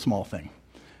 Just a little small thing.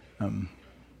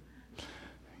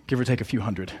 Give or take a few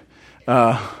hundred.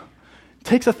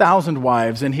 Takes 1,000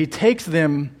 wives, and he takes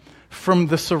them from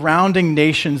the surrounding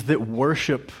nations that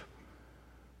worship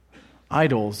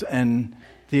idols, and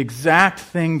the exact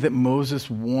thing that Moses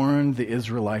warned the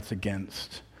Israelites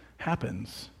against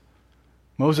happens.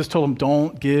 Moses told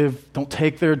them, don't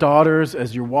take their daughters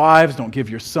as your wives, don't give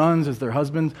your sons as their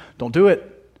husbands, don't do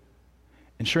it.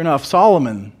 And sure enough,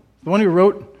 Solomon, the one who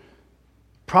wrote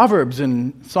Proverbs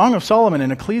and Song of Solomon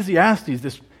and Ecclesiastes,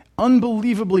 this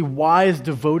unbelievably wise,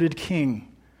 devoted king,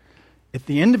 at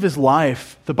the end of his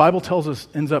life, the Bible tells us,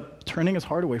 ends up turning his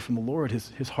heart away from the Lord.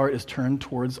 His heart is turned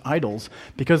towards idols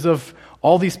because of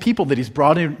all these people that he's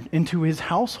brought into his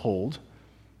household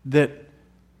that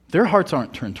their hearts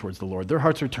aren't turned towards the Lord. Their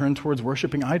hearts are turned towards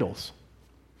worshiping idols.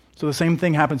 So the same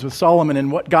thing happens with Solomon,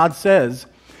 and what God says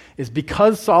is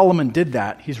because Solomon did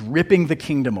that, he's ripping the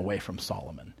kingdom away from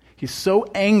Solomon. He's so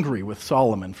angry with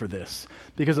Solomon for this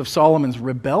because of Solomon's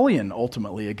rebellion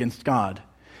ultimately against God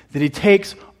that he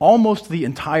takes almost the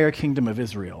entire kingdom of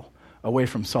Israel away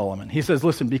from Solomon. He says,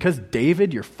 listen, because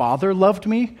David, your father, loved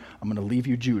me, I'm going to leave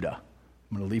you Judah.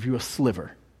 I'm going to leave you a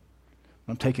sliver.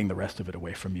 I'm taking the rest of it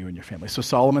away from you and your family. So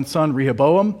Solomon's son,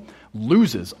 Rehoboam,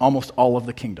 loses almost all of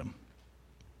the kingdom.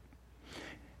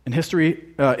 In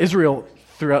history, Israel,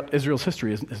 throughout Israel's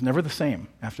history, is never the same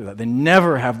after that. They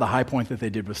never have the high point that they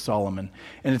did with Solomon.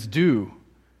 And it's due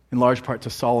in large part to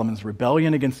Solomon's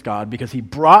rebellion against God, because he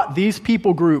brought these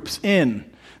people groups in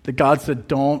that God said,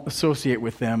 don't associate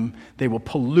with them. They will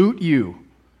pollute you.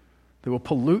 They will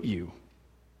pollute you.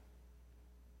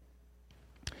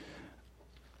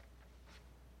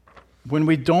 When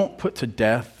we don't put to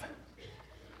death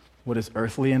what is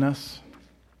earthly in us,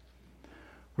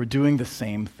 we're doing the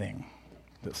same thing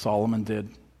that Solomon did.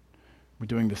 We're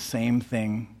doing the same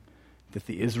thing that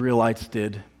the Israelites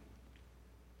did.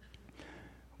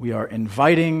 We are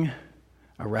inviting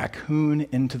a raccoon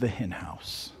into the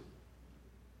henhouse.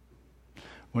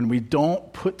 When we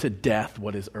don't put to death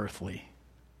what is earthly,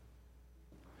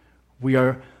 we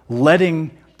are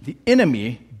letting the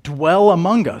enemy dwell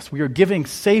among us. We are giving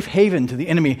safe haven to the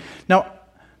enemy. Now,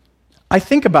 I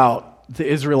think about the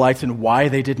Israelites and why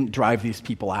they didn't drive these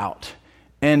people out.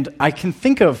 And I can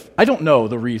think of, I don't know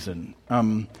the reason,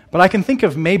 but I can think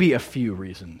of maybe a few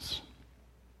reasons.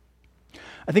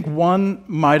 I think one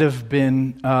might have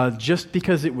been just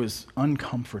because it was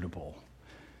uncomfortable.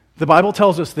 The Bible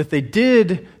tells us that they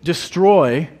did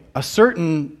destroy a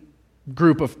certain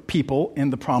group of people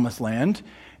in the Promised Land,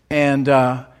 and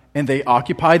they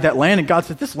occupied that land, and God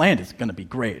said, this land is going to be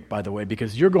great, by the way,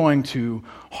 because you're going to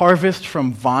harvest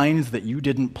from vines that you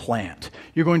didn't plant.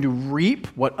 You're going to reap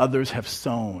what others have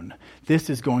sown. This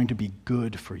is going to be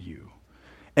good for you.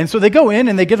 And so they go in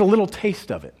and they get a little taste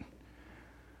of it.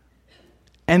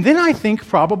 And then I think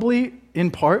probably, in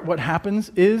part, what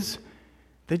happens is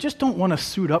they just don't want to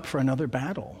suit up for another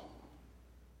battle.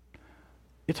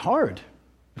 It's hard.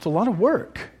 It's a lot of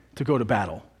work to go to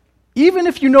battle. Even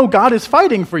if you know God is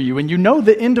fighting for you and you know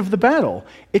the end of the battle,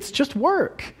 it's just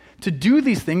work. To do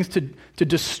these things, to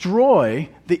destroy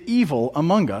the evil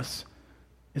among us,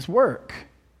 is work.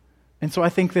 And so I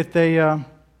think that they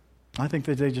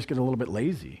just get a little bit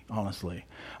lazy, honestly.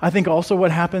 I think also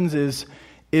what happens is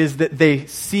that they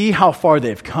see how far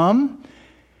they've come,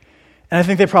 and I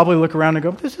think they probably look around and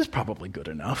go, this is probably good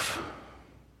enough.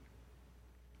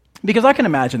 Because I can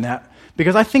imagine that,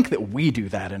 because I think that we do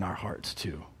that in our hearts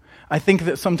too. I think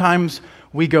that sometimes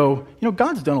we go,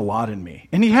 God's done a lot in me.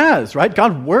 And He has, right?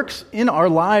 God works in our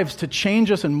lives to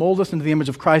change us and mold us into the image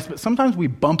of Christ, but sometimes we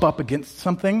bump up against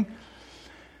something,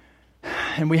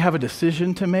 and we have a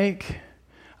decision to make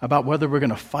about whether we're going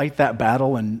to fight that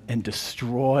battle and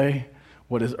destroy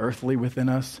what is earthly within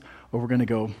us, or we're going to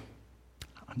go,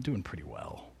 I'm doing pretty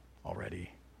well already.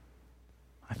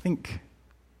 I think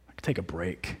I could take a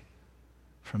break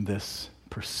from this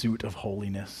pursuit of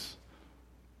holiness.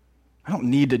 I don't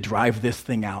need to drive this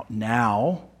thing out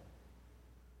now.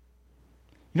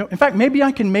 In fact, maybe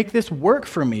I can make this work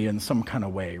for me in some kind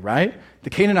of way, right? The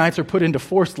Canaanites are put into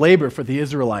forced labor for the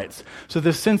Israelites. So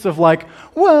this sense of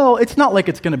it's not like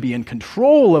it's going to be in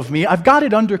control of me. I've got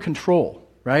it under control,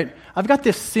 right? I've got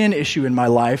this sin issue in my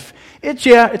life.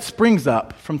 It springs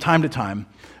up from time to time,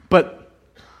 but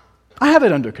I have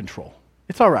it under control.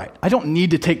 It's all right. I don't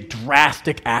need to take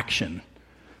drastic action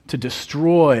to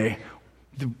destroy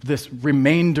this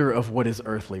remainder of what is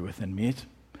earthly within me.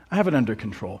 I have it under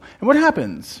control. And what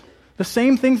happens? The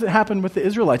same things that happened with the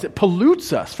Israelites. It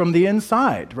pollutes us from the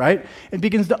inside, right? It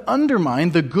begins to undermine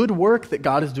the good work that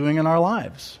God is doing in our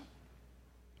lives.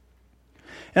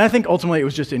 And I think ultimately it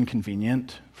was just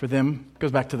inconvenient for them. It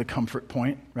goes back to the comfort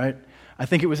point, right? I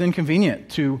think it was inconvenient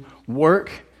to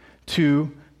work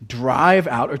to drive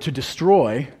out or to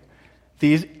destroy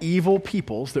these evil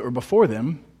peoples that were before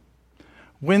them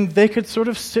when they could sort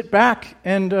of sit back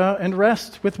and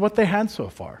rest with what they had so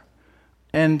far.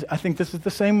 And I think this is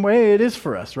the same way it is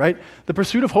for us, right? The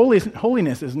pursuit of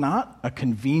holiness is not a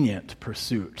convenient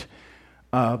pursuit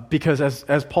because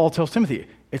as Paul tells Timothy,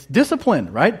 it's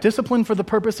discipline, right? Discipline for the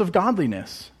purpose of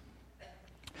godliness.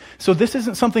 So this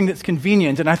isn't something that's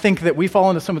convenient, and I think that we fall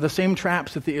into some of the same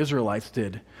traps that the Israelites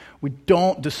did. We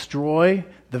don't destroy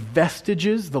the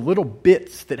vestiges, the little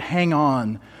bits that hang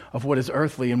on of what is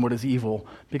earthly and what is evil,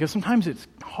 because sometimes it's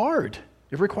hard.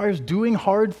 It requires doing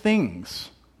hard things.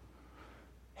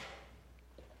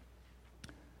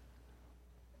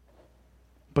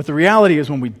 But the reality is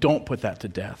when we don't put that to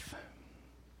death,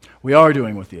 we are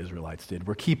doing what the Israelites did.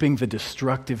 We're keeping the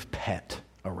destructive pet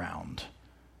around.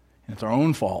 And it's our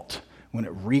own fault when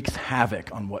it wreaks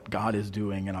havoc on what God is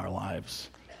doing in our lives.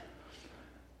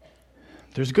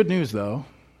 There's good news, though,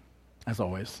 as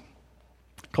always.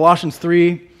 Colossians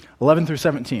 3:11 through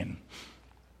 17.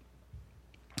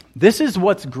 This is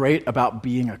what's great about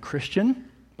being a Christian,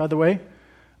 by the way.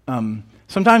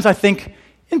 Sometimes I think,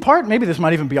 in part, maybe this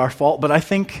might even be our fault, but I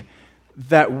think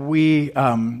that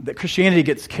that Christianity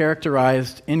gets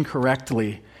characterized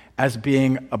incorrectly as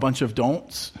being a bunch of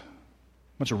don'ts,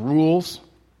 a bunch of rules.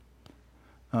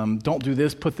 Don't do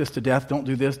this, put this to death, don't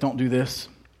do this, don't do this.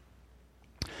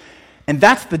 And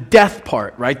that's the death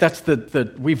part, right? That's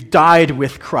the we've died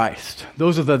with Christ.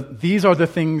 These are the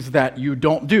things that you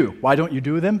don't do. Why don't you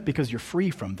do them? Because you're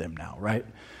free from them now, right?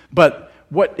 But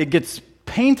what it gets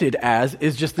painted as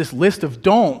is just this list of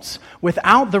don'ts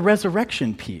without the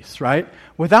resurrection piece, right?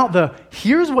 Without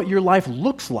here's what your life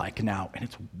looks like now, and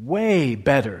it's way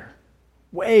better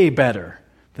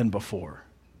than before.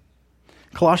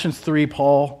 Colossians 3,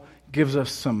 Paul gives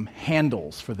us some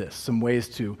handles for this, some ways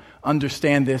to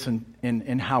understand this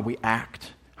in how we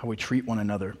act, how we treat one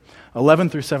another. 11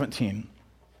 through 17,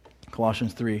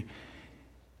 Colossians 3.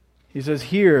 He says,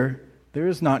 "Here there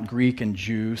is not Greek and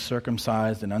Jew,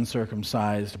 circumcised and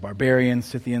uncircumcised, barbarian,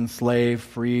 Scythian, slave,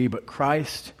 free, but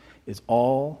Christ is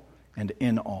all and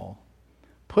in all.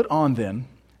 Put on then,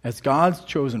 as God's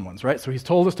chosen ones," right? So he's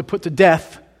told us to put to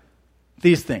death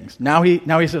these things. Now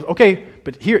he says, okay,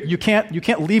 but here you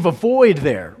can't leave a void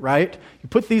there, right? You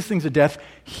put these things to death.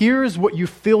 Here's what you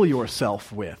fill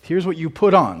yourself with. Here's what you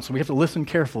put on. So we have to listen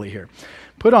carefully here.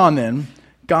 Put on then,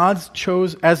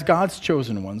 as God's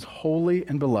chosen ones, holy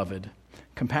and beloved,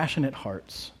 compassionate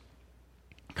hearts,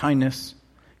 kindness,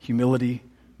 humility,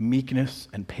 meekness,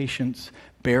 and patience,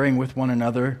 bearing with one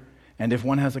another. And if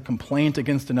one has a complaint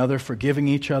against another, forgiving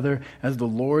each other, as the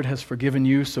Lord has forgiven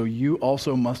you, so you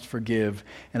also must forgive.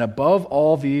 And above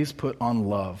all these, put on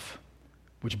love,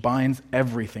 which binds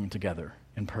everything together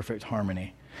in perfect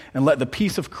harmony. And let the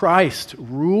peace of Christ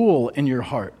rule in your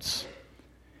hearts,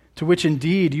 to which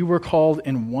indeed you were called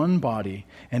in one body,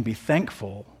 and be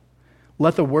thankful.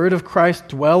 Let the word of Christ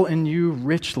dwell in you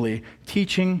richly,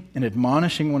 teaching and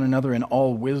admonishing one another in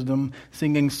all wisdom,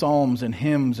 singing psalms and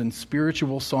hymns and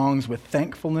spiritual songs with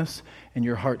thankfulness in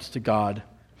your hearts to God.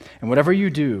 And whatever you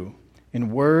do,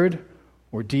 in word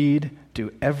or deed,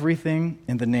 do everything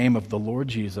in the name of the Lord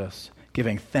Jesus,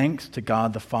 giving thanks to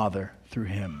God the Father through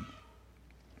him.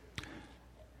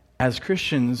 As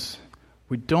Christians,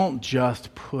 we don't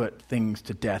just put things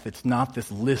to death. It's not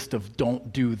this list of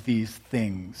don't do these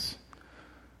things.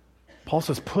 Paul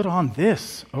says, put on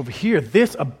this over here,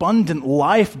 this abundant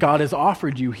life God has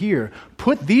offered you here.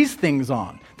 Put these things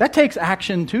on. That takes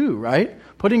action too, right?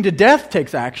 Putting to death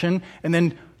takes action, and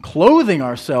then clothing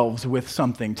ourselves with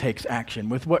something takes action,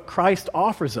 with what Christ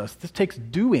offers us. This takes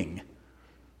doing.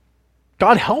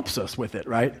 God helps us with it,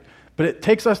 right? But it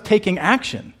takes us taking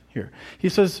action here. He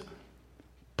says,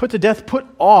 put to death, put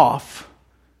off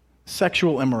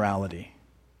sexual immorality.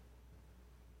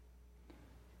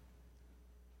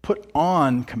 Put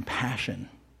on compassion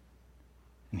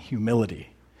and humility.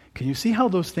 Can you see how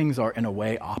those things are, in a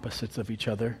way, opposites of each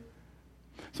other?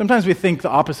 Sometimes we think the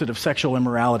opposite of sexual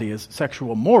immorality is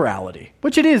sexual morality,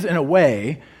 which it is in a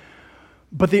way,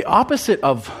 but the opposite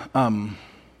of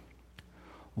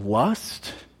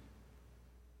lust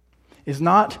is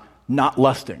not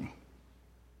lusting.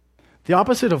 The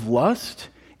opposite of lust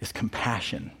is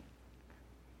compassion.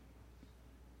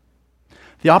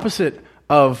 The opposite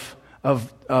of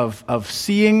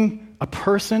seeing a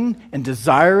person and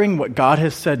desiring what God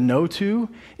has said no to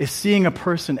is seeing a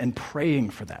person and praying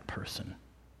for that person.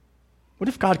 What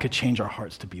if God could change our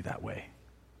hearts to be that way?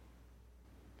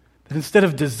 That instead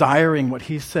of desiring what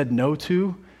he said no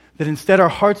to, that instead our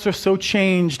hearts are so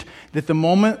changed that the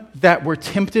moment that we're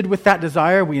tempted with that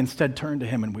desire, we instead turn to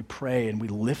him and we pray and we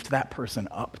lift that person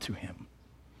up to him.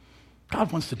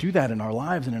 God wants to do that in our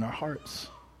lives and in our hearts.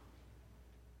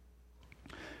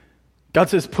 God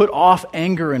says, put off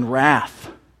anger and wrath.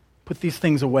 Put these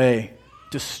things away.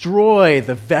 Destroy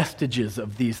the vestiges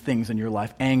of these things in your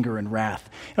life, anger and wrath.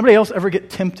 Anybody else ever get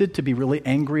tempted to be really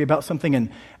angry about something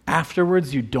and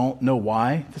afterwards you don't know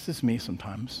why? This is me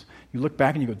sometimes. You look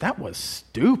back and you go, that was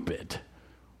stupid.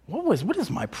 What is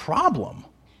my problem?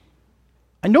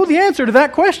 I know the answer to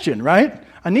that question, right?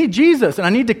 I need Jesus and I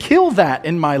need to kill that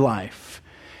in my life.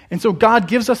 And so God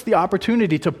gives us the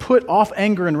opportunity to put off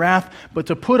anger and wrath, but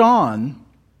to put on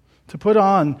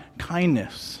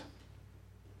kindness,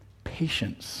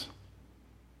 patience.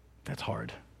 That's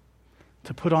hard.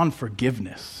 To put on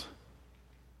forgiveness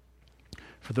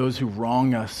for those who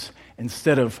wrong us,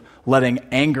 instead of letting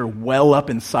anger well up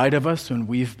inside of us when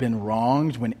we've been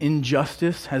wronged, when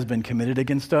injustice has been committed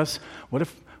against us. What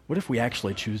if we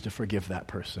actually choose to forgive that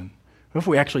person? What if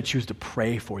we actually choose to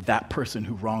pray for that person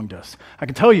who wronged us? I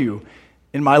can tell you,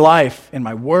 in my life, in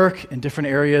my work, in different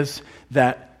areas,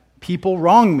 that people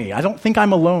wrong me. I don't think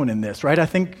I'm alone in this, right? I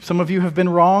think some of you have been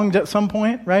wronged at some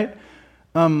point, right?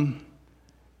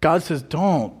 God says,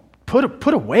 don't.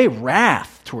 Put away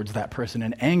wrath towards that person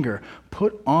and anger.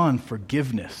 Put on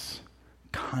forgiveness,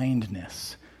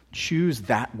 kindness. Choose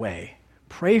that way.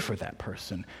 Pray for that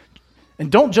person.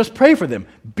 And don't just pray for them.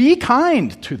 Be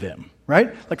kind to them,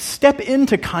 right? Like step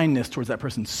into kindness towards that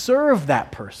person. Serve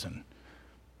that person.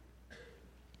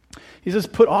 He says,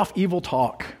 put off evil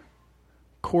talk,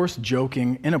 coarse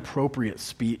joking, inappropriate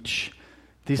speech,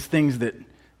 these things that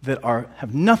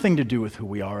have nothing to do with who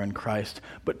we are in Christ,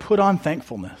 but put on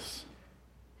thankfulness.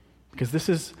 Because this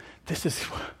is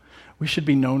we should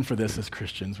be known for this as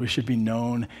Christians. We should be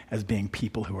known as being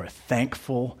people who are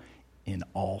thankful in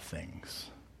all things.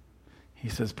 He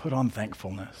says, put on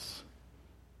thankfulness.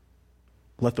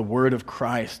 Let the word of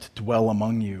Christ dwell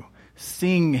among you.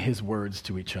 Sing his words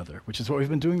to each other, which is what we've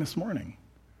been doing this morning.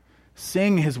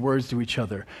 Sing his words to each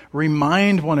other.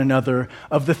 Remind one another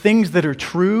of the things that are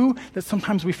true that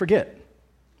sometimes we forget,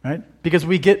 right? Because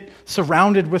we get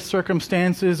surrounded with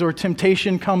circumstances or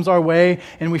temptation comes our way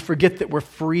and we forget that we're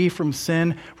free from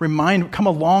sin. Come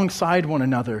alongside one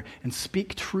another and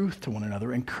speak truth to one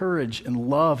another. Encourage and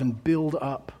love and build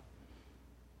up.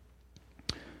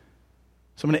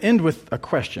 So I'm going to end with a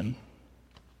question.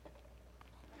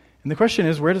 And the question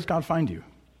is, where does God find you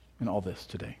in all this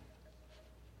today?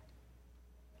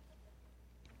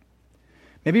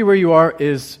 Maybe where you are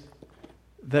is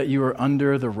that you are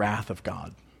under the wrath of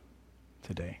God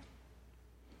today.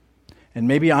 And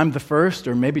maybe I'm the first,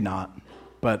 or maybe not,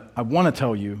 but I want to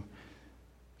tell you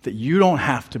that you don't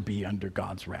have to be under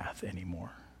God's wrath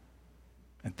anymore.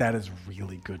 And that is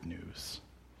really good news.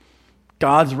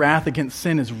 God's wrath against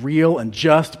sin is real and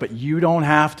just, but you don't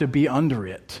have to be under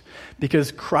it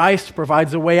because Christ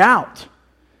provides a way out.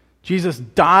 Jesus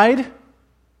died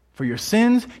for your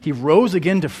sins. He rose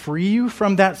again to free you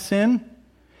from that sin.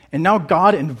 And now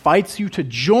God invites you to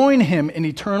join him in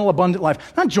eternal abundant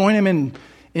life. Not join him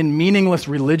in meaningless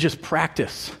religious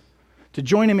practice. To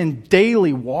join him in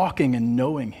daily walking and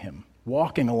knowing him,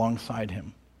 walking alongside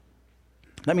him.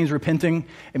 That means repenting.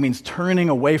 It means turning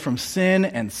away from sin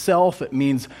and self. It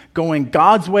means going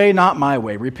God's way, not my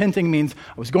way. Repenting means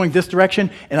I was going this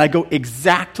direction and I go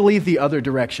exactly the other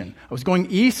direction. I was going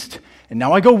east and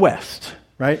now I go west,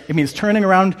 right? It means turning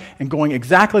around and going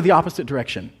exactly the opposite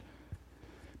direction.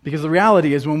 Because the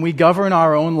reality is when we govern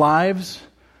our own lives,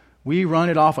 we run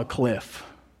it off a cliff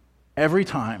every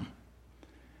time.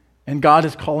 And God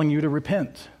is calling you to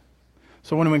repent.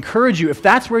 So I want to encourage you, if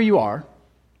that's where you are,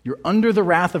 you're under the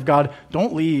wrath of God,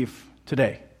 don't leave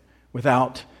today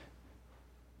without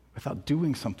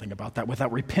doing something about that,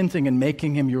 without repenting and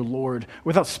making him your Lord,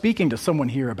 without speaking to someone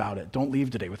here about it. Don't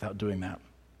leave today without doing that.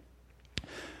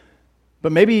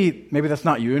 But maybe that's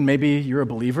not you, and maybe you're a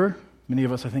believer. Many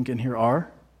of us, I think, in here are.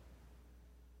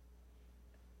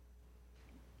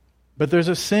 But there's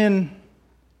a sin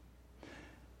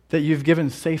that you've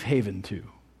given safe haven to.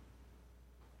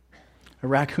 A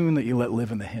raccoon that you let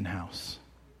live in the hen house.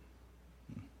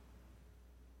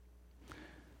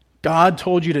 God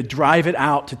told you to drive it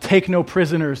out, to take no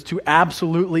prisoners, to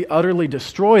absolutely, utterly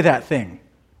destroy that thing.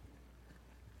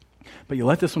 But you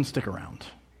let this one stick around.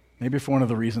 Maybe for one of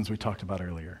the reasons we talked about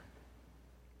earlier.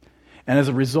 And as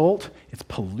a result, it's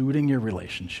polluting your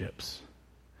relationships.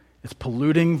 It's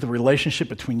polluting the relationship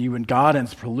between you and God, and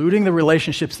it's polluting the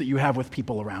relationships that you have with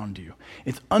people around you.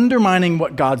 It's undermining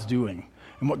what God's doing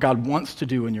and what God wants to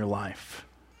do in your life.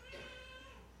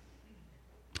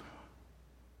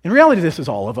 In reality, this is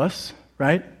all of us,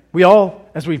 right? We all,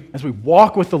 as we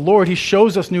walk with the Lord, he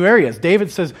shows us new areas. David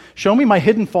says, show me my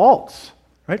hidden faults,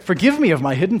 right? Forgive me of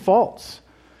my hidden faults.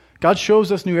 God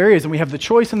shows us new areas, and we have the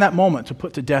choice in that moment to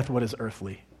put to death what is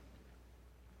earthly.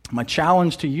 My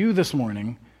challenge to you this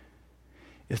morning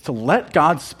is to let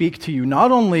God speak to you,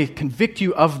 not only convict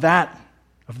you of that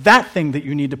thing that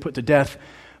you need to put to death,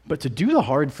 but to do the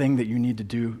hard thing that you need to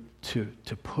do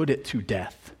to put it to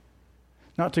death.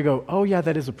 Not to go, oh yeah,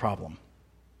 that is a problem,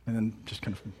 and then just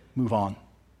kind of move on.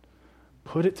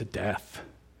 Put it to death.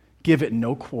 Give it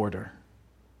no quarter.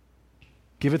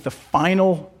 Give it the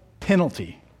final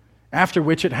penalty, after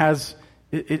which it's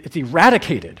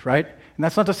eradicated, right? And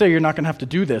that's not to say you're not going to have to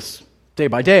do this day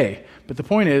by day, but the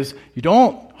point is, you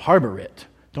don't harbor it.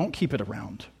 Don't keep it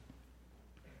around.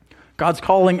 God's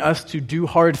calling us to do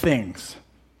hard things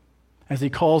as he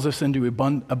calls us into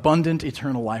abundant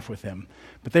eternal life with him.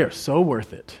 But they are so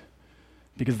worth it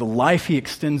because the life he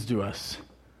extends to us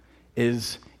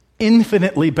is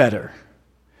infinitely better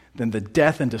than the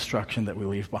death and destruction that we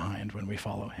leave behind when we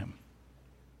follow him.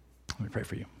 Let me pray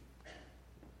for you.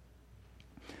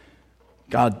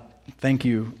 God, thank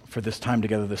you for this time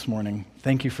together this morning.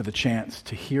 Thank you for the chance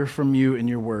to hear from you in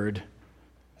your word.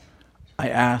 I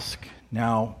ask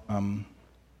now,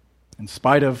 in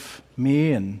spite of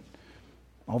me and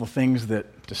all the things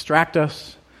that distract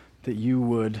us, that you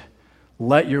would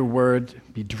Let your word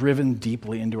be driven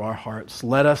deeply into our hearts.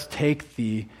 Let us take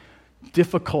the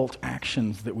difficult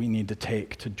actions that we need to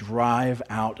take to drive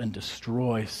out and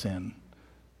destroy sin,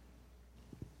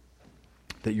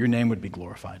 that your name would be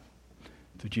glorified.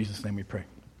 Through Jesus' name we pray.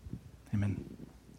 Amen.